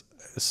was in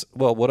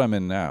what I'm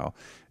in now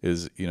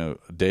is,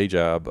 day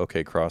job,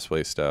 okay,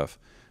 Crossway stuff,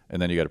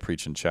 and then you got to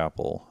preach in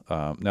chapel.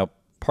 Now,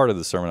 part of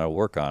the sermon I will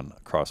work on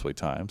Crossway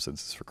time,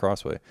 since it's for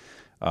Crossway.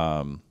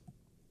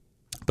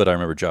 But I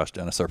remember Josh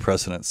Dennis, our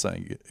president,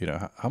 saying,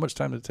 how much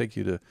time did it take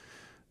you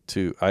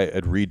to I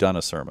had redone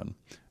a sermon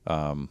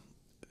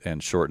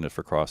and shortened it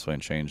for Crossway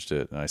and changed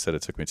it. And I said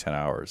it took me 10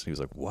 hours. And he was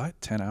like, what,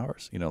 10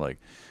 hours?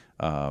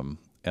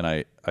 And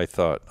I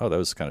thought, oh, that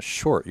was kind of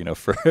short,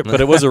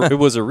 but it was a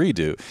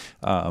redo.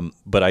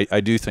 But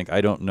I do think,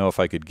 I don't know if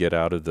I could get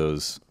out of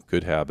those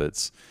good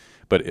habits,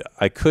 but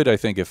I could, I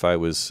think, if I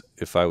was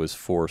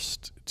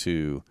forced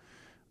to,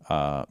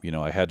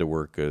 I had to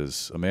work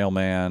as a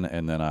mailman,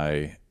 and then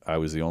I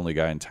was the only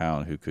guy in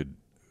town who could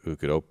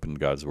open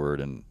God's word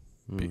and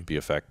be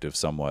effective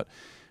somewhat.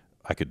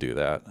 I could do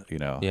that,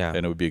 Yeah.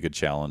 And it would be a good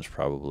challenge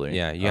probably.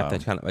 Yeah. You have to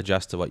kind of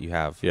adjust to what you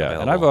have. Yeah.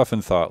 available. And I've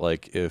often thought,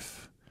 like,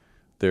 if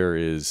there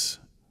is,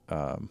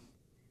 a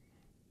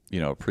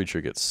preacher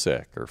gets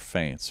sick or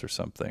faints or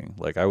something,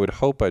 like, I would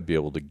hope I'd be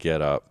able to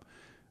get up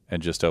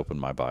and just open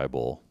my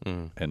Bible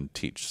and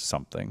teach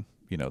something,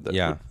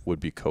 that would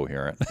be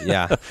coherent.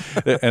 Yeah.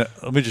 And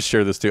let me just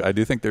share this too. I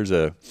do think there's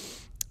I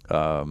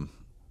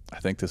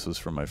think this was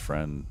from my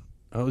friend.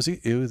 Oh,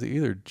 it was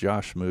either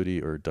Josh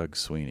Moody or Doug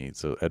Sweeney,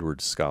 so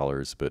Edwards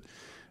scholars, but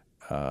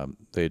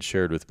they had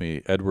shared with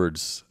me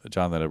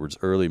Jonathan Edwards'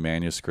 early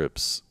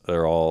manuscripts.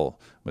 They're all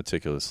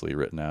meticulously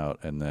written out,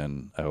 and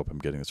then I hope I'm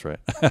getting this right.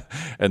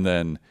 And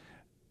then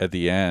at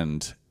the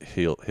end,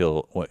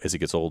 he'll as he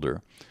gets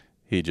older,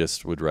 he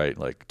just would write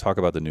like talk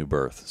about the new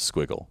birth,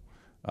 squiggle,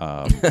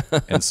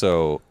 and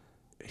so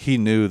he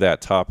knew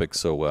that topic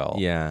so well.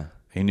 Yeah,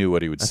 he knew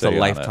what he would That's say. That's a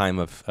lifetime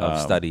of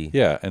study.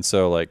 Yeah, and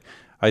so like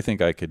I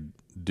think I could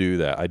do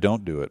that. I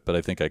don't do it, but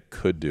I think I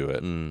could do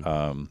it.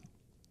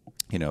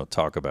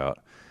 Talk about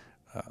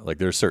like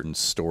there's certain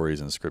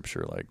stories in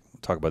Scripture, like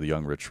talk about the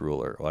young rich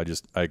ruler. Well,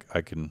 I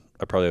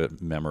probably have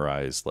it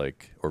memorized,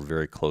 like, or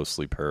very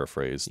closely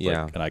paraphrased,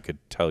 and I could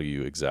tell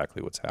you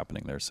exactly what's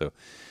happening there. So,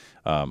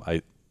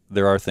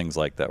 there are things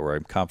like that where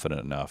I'm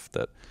confident enough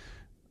that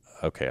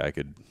okay, I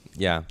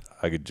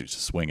could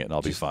just swing it and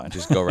I'll be fine.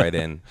 Just go right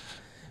in.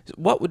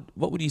 What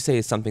would you say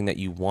is something that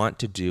you want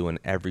to do in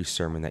every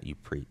sermon that you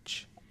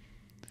preach?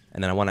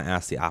 And then I want to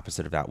ask the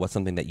opposite of that. What's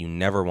something that you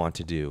never want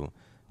to do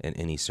in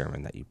any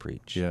sermon that you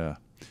preach? Yeah.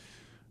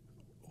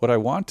 What I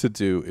want to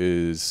do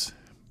is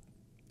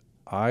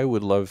I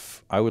would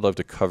love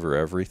to cover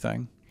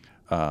everything.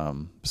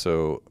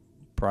 So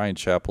Brian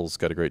Chappell's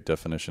got a great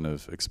definition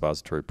of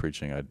expository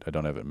preaching. I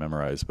don't have it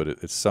memorized, but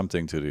it's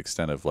something to the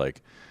extent of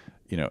like,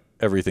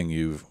 everything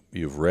you've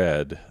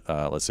read,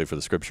 let's say for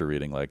the scripture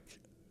reading, like,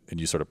 and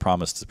you sort of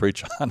promised to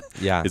preach on,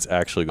 it's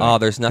actually going. Oh,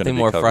 there's nothing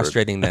more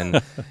frustrating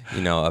than,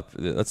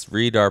 let's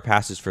read our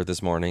passage for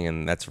this morning,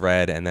 and that's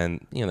read, and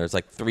then there's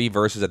like 3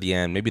 verses at the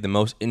end, maybe the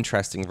most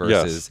interesting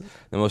verses,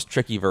 the most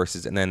tricky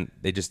verses, and then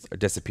they just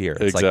disappear.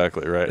 It's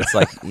exactly right. It's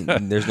like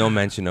there's no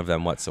mention of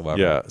them whatsoever.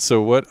 Yeah.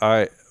 So what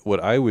I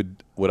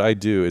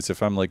do is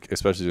if I'm like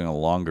especially doing a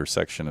longer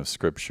section of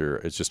scripture,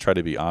 is just try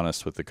to be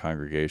honest with the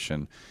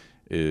congregation.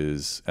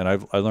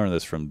 And I learned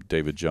this from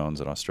David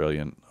Jones, an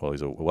Australian. Well,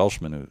 he's a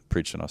Welshman who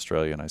preached in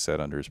Australia, and I sat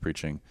under his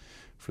preaching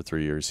for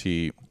 3 years.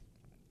 He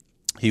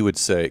would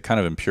say, kind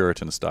of in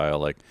Puritan style,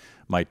 like,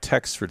 my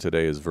text for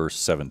today is verse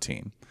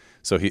 17.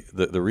 So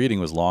the reading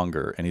was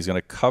longer, and he's going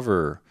to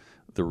cover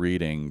the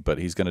reading, but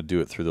he's going to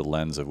do it through the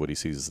lens of what he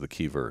sees as the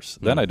key verse.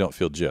 Then I don't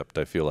feel gypped.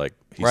 I feel like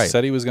he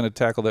said he was going to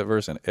tackle that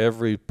verse, and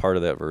every part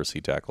of that verse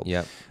he tackled.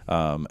 Yeah.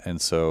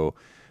 And so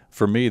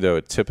for me, though,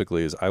 it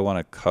typically is I want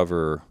to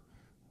cover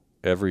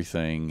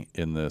everything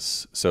in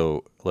this.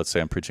 So let's say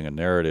I'm preaching a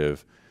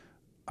narrative.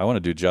 I want to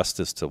do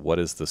justice to what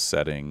is the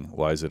setting,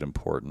 why is it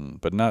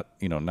important, but not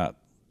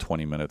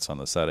 20 minutes on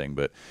the setting,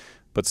 but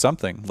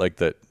something like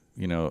that,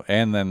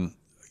 and then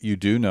you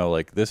do know,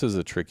 like, this is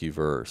a tricky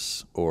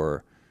verse,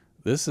 or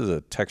this is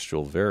a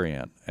textual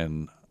variant,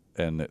 and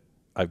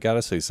I've got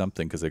to say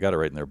something because they got it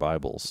right in their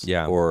Bibles.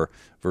 Yeah. Or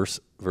verse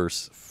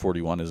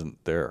 41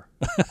 isn't there,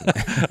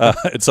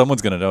 and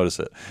someone's going to notice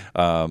it.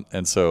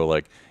 And so,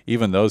 like,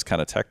 even those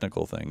kind of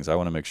technical things, I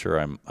want to make sure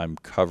I'm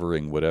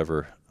covering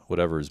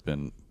whatever's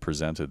been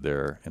presented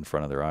there in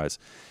front of their eyes.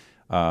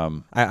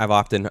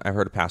 I've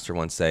heard a pastor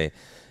once say,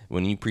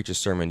 when you preach a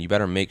sermon, you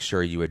better make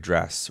sure you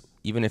address,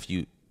 even if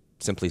you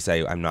simply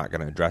say, I'm not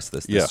going to address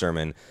this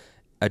sermon,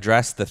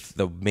 address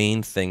the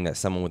main thing that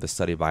someone with a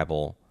study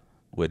Bible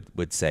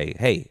would say,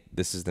 hey,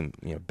 this is the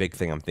big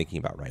thing I'm thinking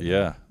about right now.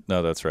 Yeah,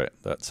 no, that's right.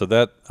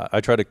 So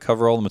I try to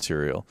cover all the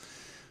material.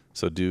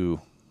 So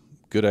do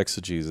good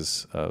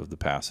exegesis of the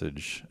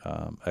passage,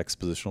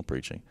 expositional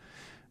preaching,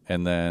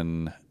 and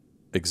then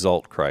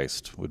exalt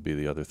Christ would be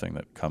the other thing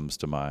that comes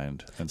to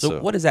mind. And so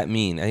what does that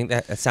mean? I think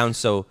that sounds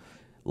so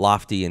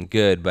lofty and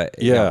good, but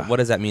what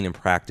does that mean in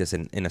practice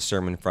in a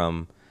sermon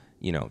from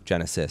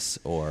Genesis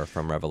or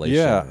from Revelation?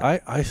 Yeah,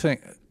 I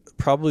think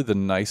probably the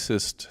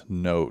nicest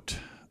note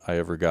I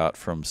ever got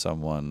from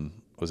someone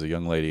was a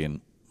young lady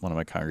in one of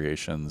my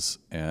congregations,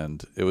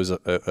 and it was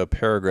a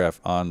paragraph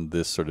on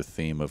this sort of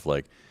theme of,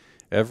 like,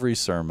 every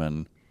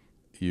sermon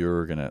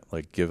you're going to,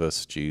 like, give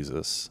us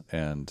Jesus,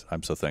 and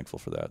I'm so thankful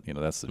for that.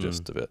 That's the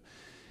gist of it.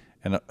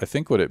 And I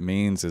think what it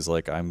means is,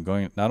 like, I'm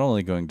not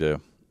only going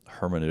to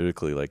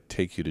hermeneutically, like,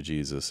 take you to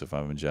Jesus if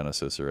I'm in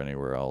Genesis or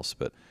anywhere else,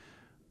 but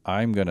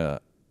I'm going to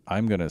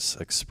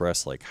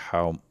express, like,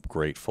 how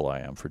grateful I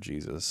am for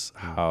Jesus,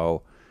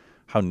 how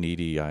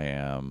needy I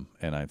am,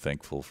 and I'm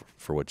thankful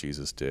for what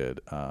Jesus did,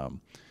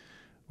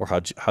 or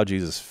how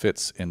Jesus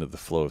fits into the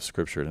flow of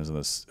Scripture. And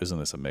isn't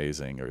this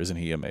amazing, or isn't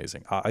he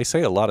amazing? I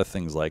say a lot of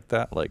things like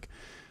that, like,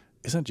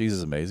 isn't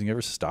Jesus amazing? You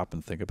ever stop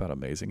and think about how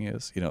amazing he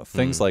is?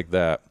 Things like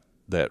that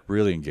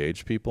really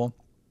engage people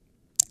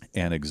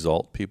and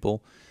exalt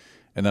people.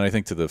 And then I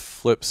think to the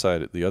flip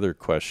side, the other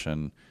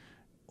question,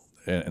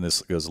 and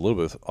this goes a little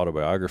bit with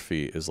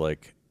autobiography, is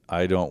like,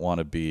 I don't want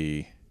to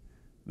be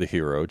the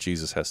hero.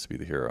 Jesus has to be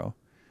the hero.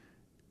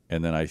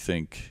 And then I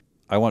think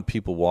I want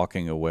people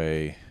walking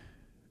away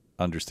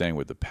understanding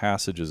what the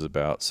passage is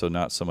about. So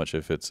not so much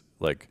if it's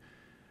like,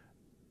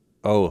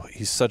 oh,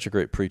 he's such a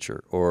great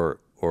preacher, or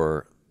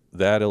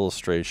that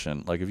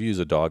illustration, like if you use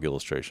a dog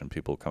illustration,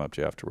 people come up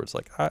to you afterwards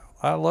like,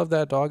 I love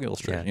that dog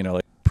illustration. Yeah.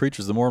 Like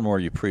preachers, the more and more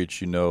you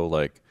preach,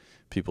 like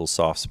people's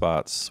soft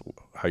spots,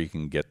 how you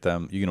can get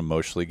them. You can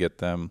emotionally get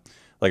them.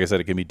 Like I said,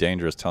 it can be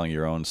dangerous telling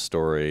your own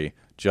story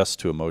just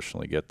to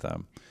emotionally get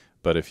them.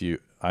 But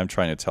I'm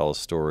trying to tell a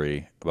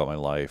story about my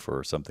life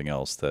or something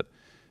else that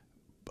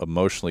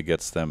emotionally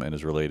gets them and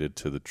is related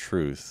to the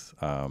truth.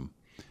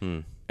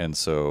 And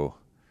so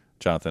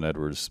Jonathan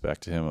Edwards, back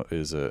to him,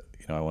 is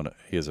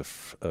he has a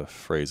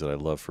phrase that I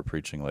love for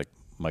preaching. Like,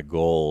 my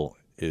goal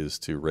is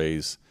to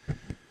raise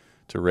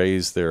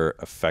their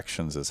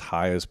affections as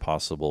high as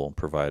possible,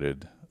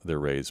 provided they're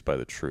raised by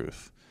the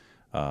truth.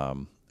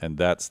 And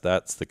that's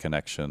the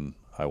connection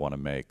I want to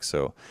make.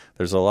 So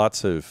there's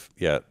lots of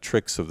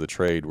tricks of the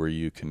trade where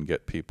you can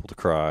get people to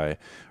cry,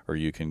 or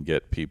you can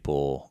get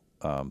people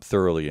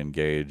thoroughly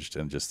engaged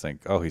and just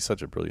think, oh, he's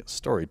such a brilliant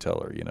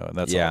storyteller, and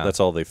that's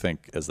all they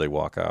think as they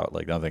walk out.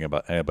 Like, nothing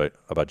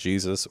about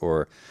Jesus,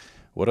 or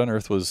what on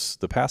earth was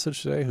the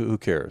passage today? Who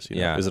cares?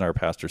 Isn't our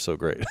pastor so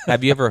great?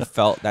 Have you ever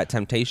felt that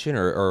temptation,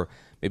 or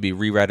maybe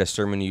reread a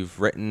sermon you've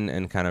written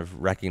and kind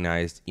of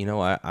recognized,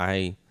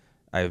 I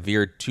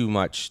veered too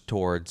much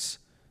towards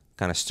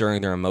kind of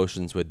stirring their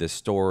emotions with this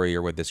story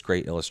or with this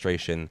great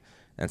illustration,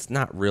 and it's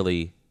not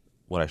really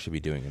what I should be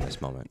doing in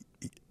this moment?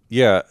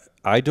 Yeah,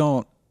 I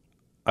don't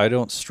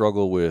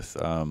struggle with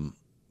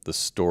the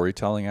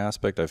storytelling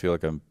aspect. I feel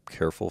like I'm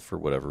careful for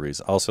whatever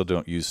reason. I also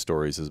don't use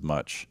stories as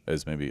much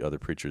as maybe other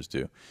preachers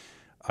do.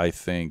 I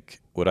think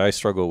what I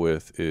struggle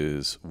with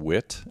is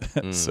wit.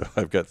 So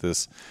I've got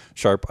this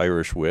sharp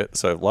Irish wit.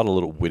 So I have a lot of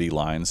little witty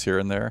lines here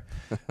and there,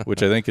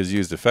 which I think is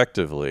used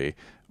effectively,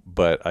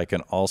 but I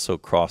can also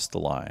cross the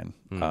line.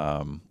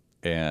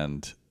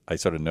 And I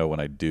sort of know when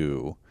I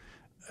do,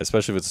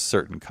 especially if it's a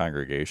certain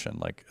congregation,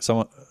 like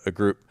a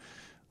group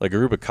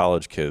of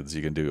college kids,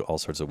 you can do all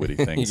sorts of witty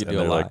things, and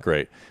they're like,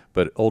 great.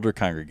 But older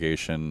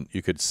congregation,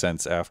 you could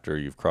sense after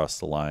you've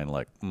crossed the line,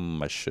 like,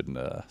 I shouldn't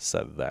have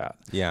said that.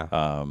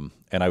 Yeah.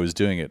 And I was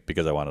doing it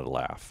because I wanted to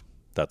laugh.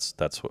 That's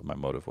what my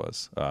motive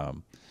was.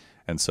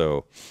 And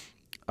so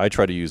I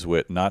try to use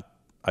wit.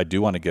 I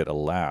do want to get a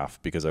laugh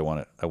because I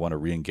want to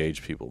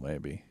re-engage people,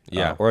 maybe.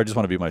 Yeah. Or I just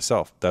want to be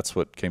myself. That's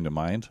what came to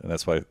mind, and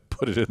that's why I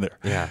put it in there.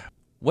 Yeah.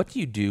 What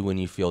do you do when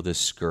you feel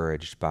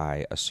discouraged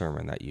by a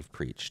sermon that you've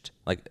preached?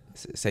 Like,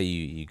 say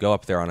you go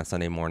up there on a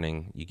Sunday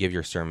morning, you give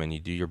your sermon, you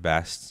do your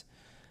best,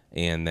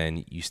 and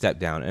then you step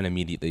down, and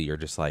immediately you're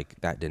just like,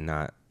 that did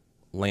not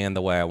land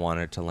the way I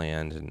wanted it to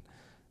land. And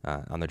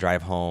on the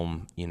drive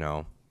home,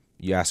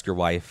 you ask your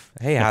wife,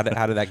 hey, how did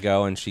that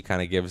go? And she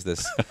kind of gives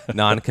this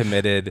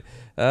non-committed, is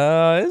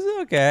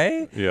it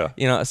okay?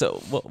 Yeah.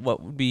 So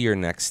what would be your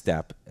next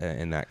step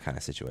in that kind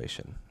of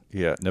situation?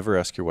 Yeah, never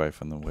ask your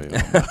wife on the way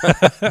home.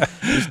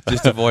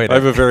 just avoid it. I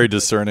have a very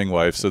discerning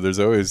wife, so there's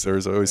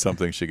always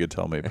something she could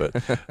tell me. But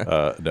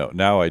no,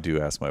 now I do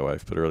ask my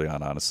wife. But early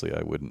on, honestly,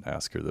 I wouldn't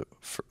ask her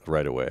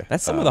right away.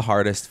 That's some of the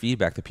hardest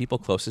feedback. The people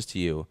closest to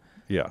you.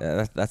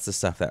 Yeah, that's the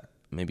stuff that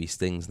maybe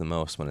stings the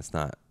most when it's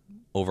not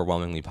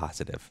overwhelmingly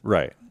positive.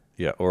 Right.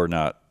 Yeah, or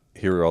not.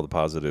 Here are all the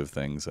positive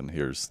things, and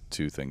here's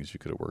 2 things you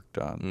could have worked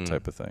on,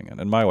 type of thing.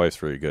 And my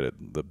wife's really good at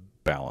the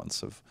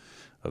balance of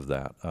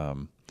that.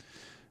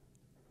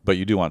 But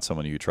you do want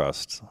someone you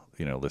trust,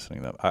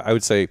 listening to them. I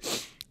would say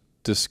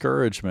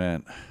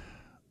discouragement,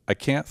 I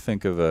can't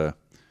think of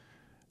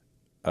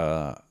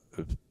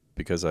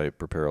because I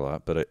prepare a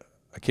lot, but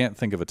I can't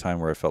think of a time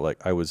where I felt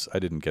like I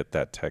didn't get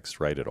that text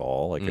right at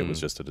all. Like it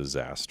was just a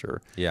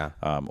disaster. Yeah.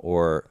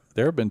 Or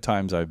there have been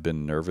times I've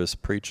been nervous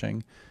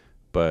preaching,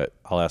 but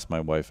I'll ask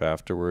my wife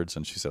afterwards,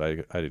 and she said,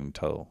 I couldn't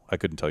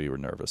tell you were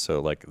nervous. So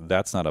like,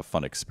 that's not a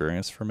fun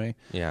experience for me.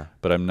 Yeah.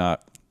 But I'm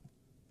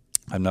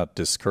not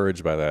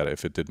discouraged by that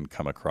if it didn't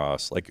come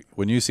across. Like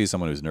when you see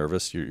someone who's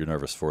nervous, you're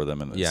nervous for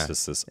them, and it's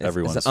just this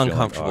everyone's it's an feeling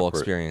uncomfortable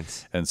awkward.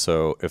 experience. And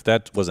so if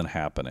that wasn't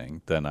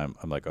happening, then I'm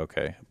like,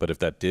 okay. But if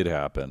that did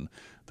happen,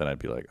 then I'd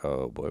be like,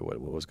 oh boy, what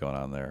was going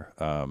on there?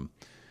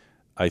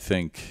 I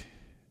think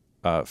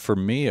for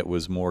me it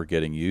was more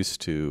getting used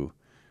to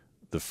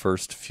the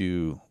first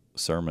few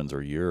sermons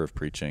or year of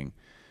preaching,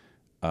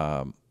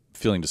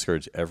 feeling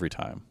discouraged every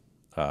time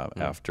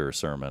after a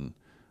sermon,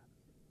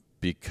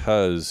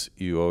 because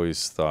you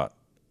always thought,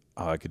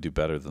 oh, I could do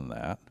better than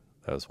that.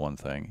 That was one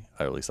thing,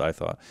 or at least I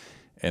thought.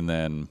 And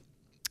then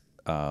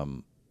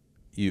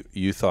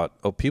you thought,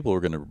 oh, people are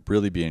going to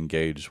really be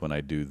engaged when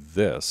I do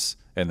this,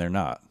 and they're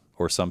not.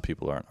 Or some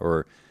people aren't.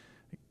 Or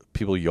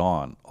people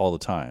yawn all the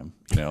time,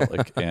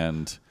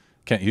 and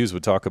Kent Hughes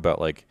would talk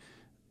about, like,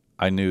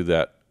 I knew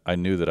that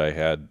I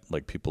had,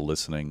 like, people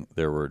listening.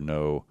 There were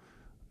no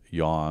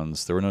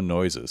yawns. There were no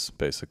noises,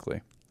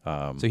 basically.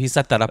 So he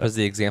set that up as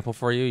the example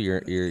for you.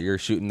 You're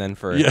shooting then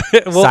for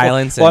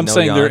silence. Well, and I'm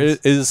saying yawns.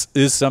 there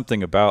is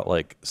something about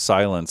like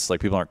silence. Like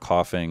people aren't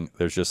coughing.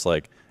 There's just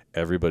like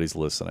everybody's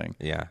listening.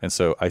 Yeah. And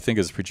so I think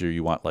as a preacher,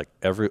 you want like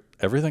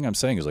everything I'm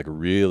saying is like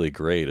really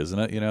great, isn't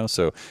it?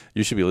 So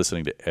you should be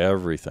listening to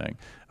everything.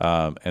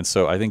 And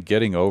so I think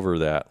getting over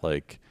that,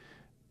 like,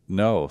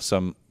 no,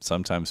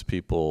 sometimes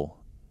people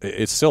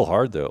it's still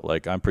hard though.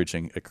 Like I'm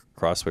preaching at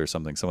Crossway or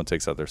something, someone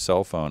takes out their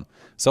cell phone.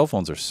 Cell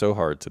phones are so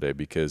hard today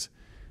because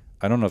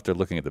I don't know if they're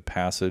looking at the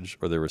passage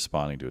or they're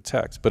responding to a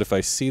text. But if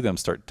I see them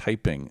start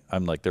typing,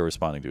 I'm like, they're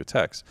responding to a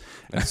text.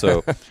 And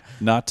so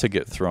not to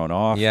get thrown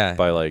off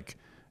by like,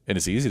 and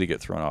it's easy to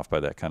get thrown off by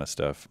that kind of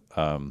stuff,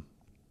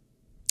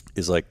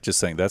 is like just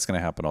saying that's going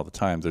to happen all the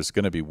time. There's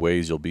going to be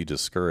ways you'll be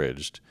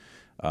discouraged.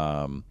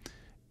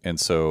 And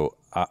so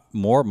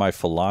more my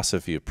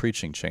philosophy of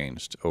preaching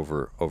changed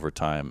over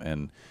time.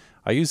 And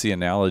I use the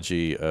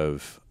analogy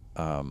of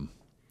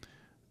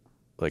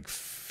like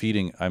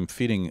I'm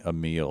feeding a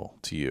meal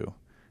to you.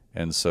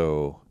 And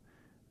so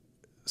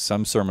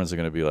some sermons are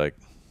going to be like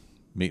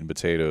meat and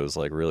potatoes,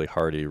 like really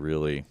hearty,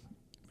 really,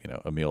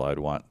 a meal I'd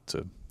want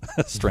to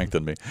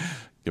strengthen me,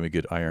 give me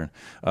good iron.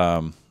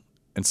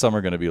 And some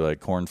are going to be like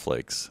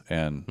cornflakes,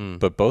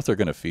 but both are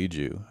going to feed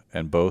you,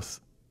 and both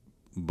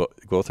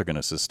are going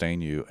to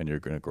sustain you, and you're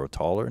going to grow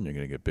taller, and you're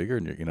going to get bigger,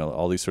 and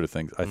all these sort of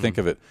things. I think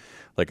of it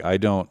like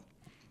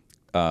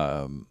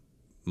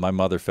my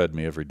mother fed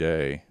me every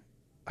day.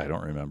 I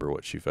don't remember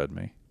what she fed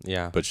me.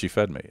 Yeah. But she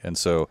fed me. And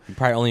so you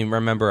probably only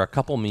remember a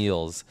couple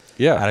meals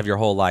out of your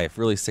whole life,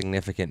 really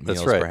significant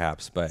meals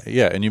perhaps. But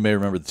yeah, and you may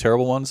remember the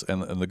terrible ones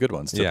and the good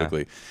ones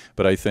typically. Yeah.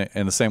 But I think,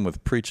 and the same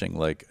with preaching,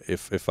 like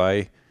if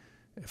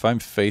I'm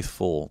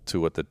faithful to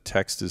what the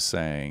text is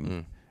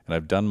saying and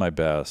I've done my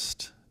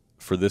best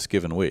for this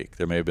given week,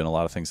 there may have been a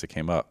lot of things that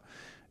came up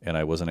and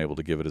I wasn't able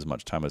to give it as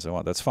much time as I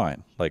want. That's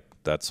fine. Like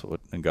that's what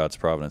in God's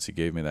providence he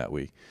gave me that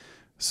week.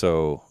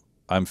 So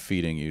I'm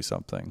feeding you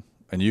something.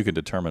 And you can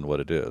determine what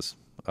it is,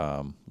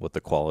 what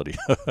the quality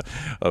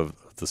of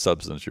the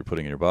substance you're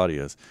putting in your body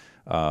is.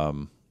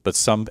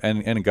 But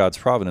and in God's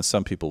providence,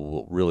 some people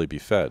will really be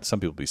fed.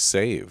 Some people will be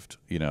saved,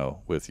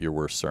 with your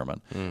worst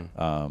sermon.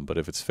 But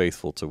if it's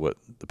faithful to what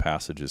the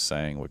passage is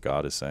saying, what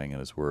God is saying in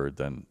his word,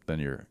 then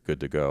you're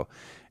good to go.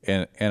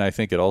 And I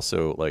think it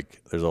also,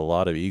 like, there's a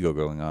lot of ego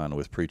going on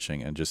with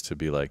preaching, and just to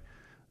be like,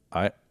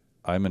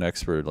 I'm an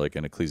expert, like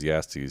in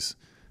Ecclesiastes,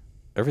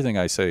 everything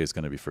I say is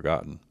going to be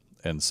forgotten.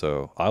 And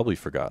so I'll be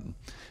forgotten,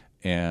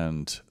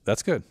 and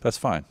that's good. That's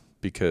fine,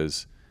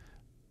 because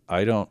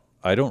I don't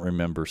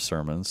remember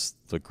sermons,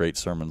 the great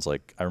sermons.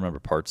 Like I remember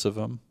parts of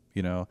them,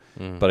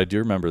 but I do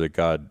remember that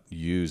God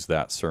used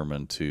that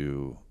sermon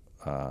to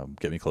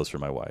get me closer to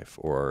my wife,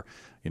 or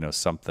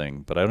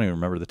something. But I don't even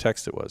remember the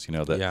text it was.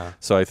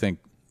 So I think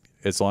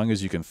as long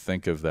as you can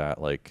think of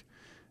that, like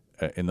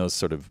in those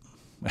sort of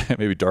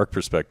maybe dark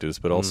perspectives,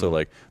 but also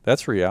like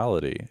that's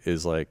reality.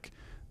 Is like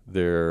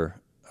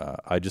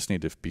I just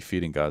need to be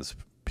feeding God's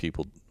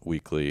people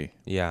weekly,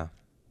 or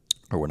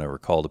whenever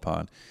called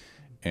upon,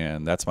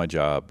 and that's my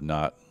job.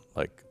 Not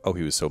like, oh,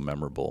 he was so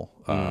memorable,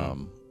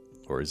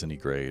 or isn't he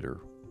great, or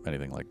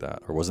anything like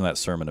that, or wasn't that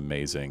sermon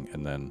amazing,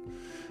 and then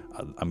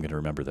I'm going to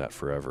remember that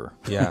forever.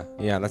 Yeah,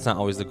 that's not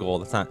always the goal.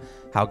 That's not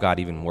how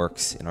God even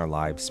works in our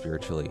lives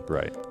spiritually.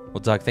 Right. Well,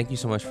 Doug, thank you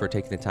so much for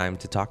taking the time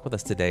to talk with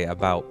us today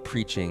about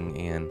preaching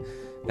and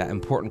that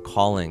important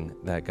calling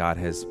that God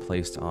has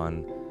placed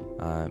on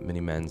many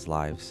men's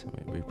lives.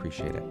 We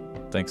appreciate it.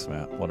 Thanks,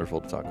 Matt.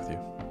 Wonderful to talk with you.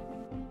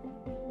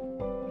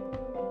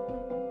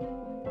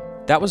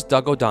 That was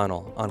Doug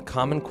O'Donnell on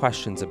common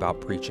questions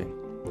about preaching.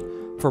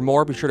 For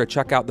more, be sure to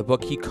check out the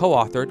book he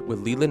co-authored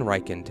with Leland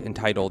Ryken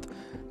entitled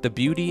The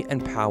Beauty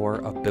and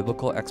Power of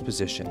Biblical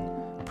Exposition,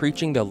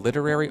 Preaching the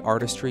Literary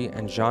Artistry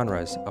and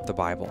Genres of the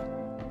Bible.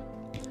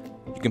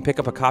 You can pick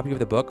up a copy of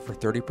the book for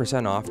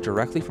 30% off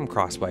directly from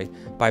Crossway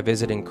by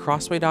visiting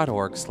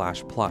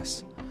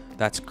crossway.org/plus.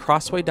 That's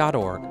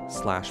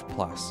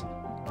crossway.org/plus.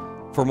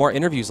 For more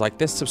interviews like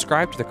this,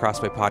 subscribe to the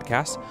Crossway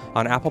Podcast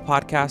on Apple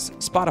Podcasts,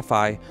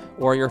 Spotify,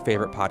 or your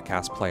favorite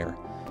podcast player.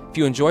 If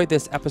you enjoyed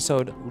this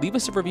episode, leave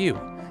us a review.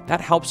 That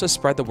helps us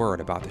spread the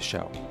word about the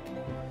show.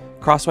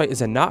 Crossway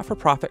is a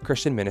not-for-profit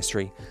Christian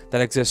ministry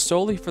that exists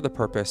solely for the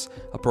purpose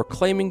of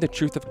proclaiming the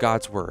truth of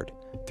God's Word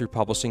through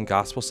publishing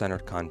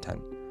gospel-centered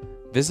content.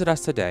 Visit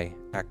us today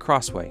at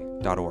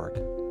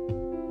crossway.org.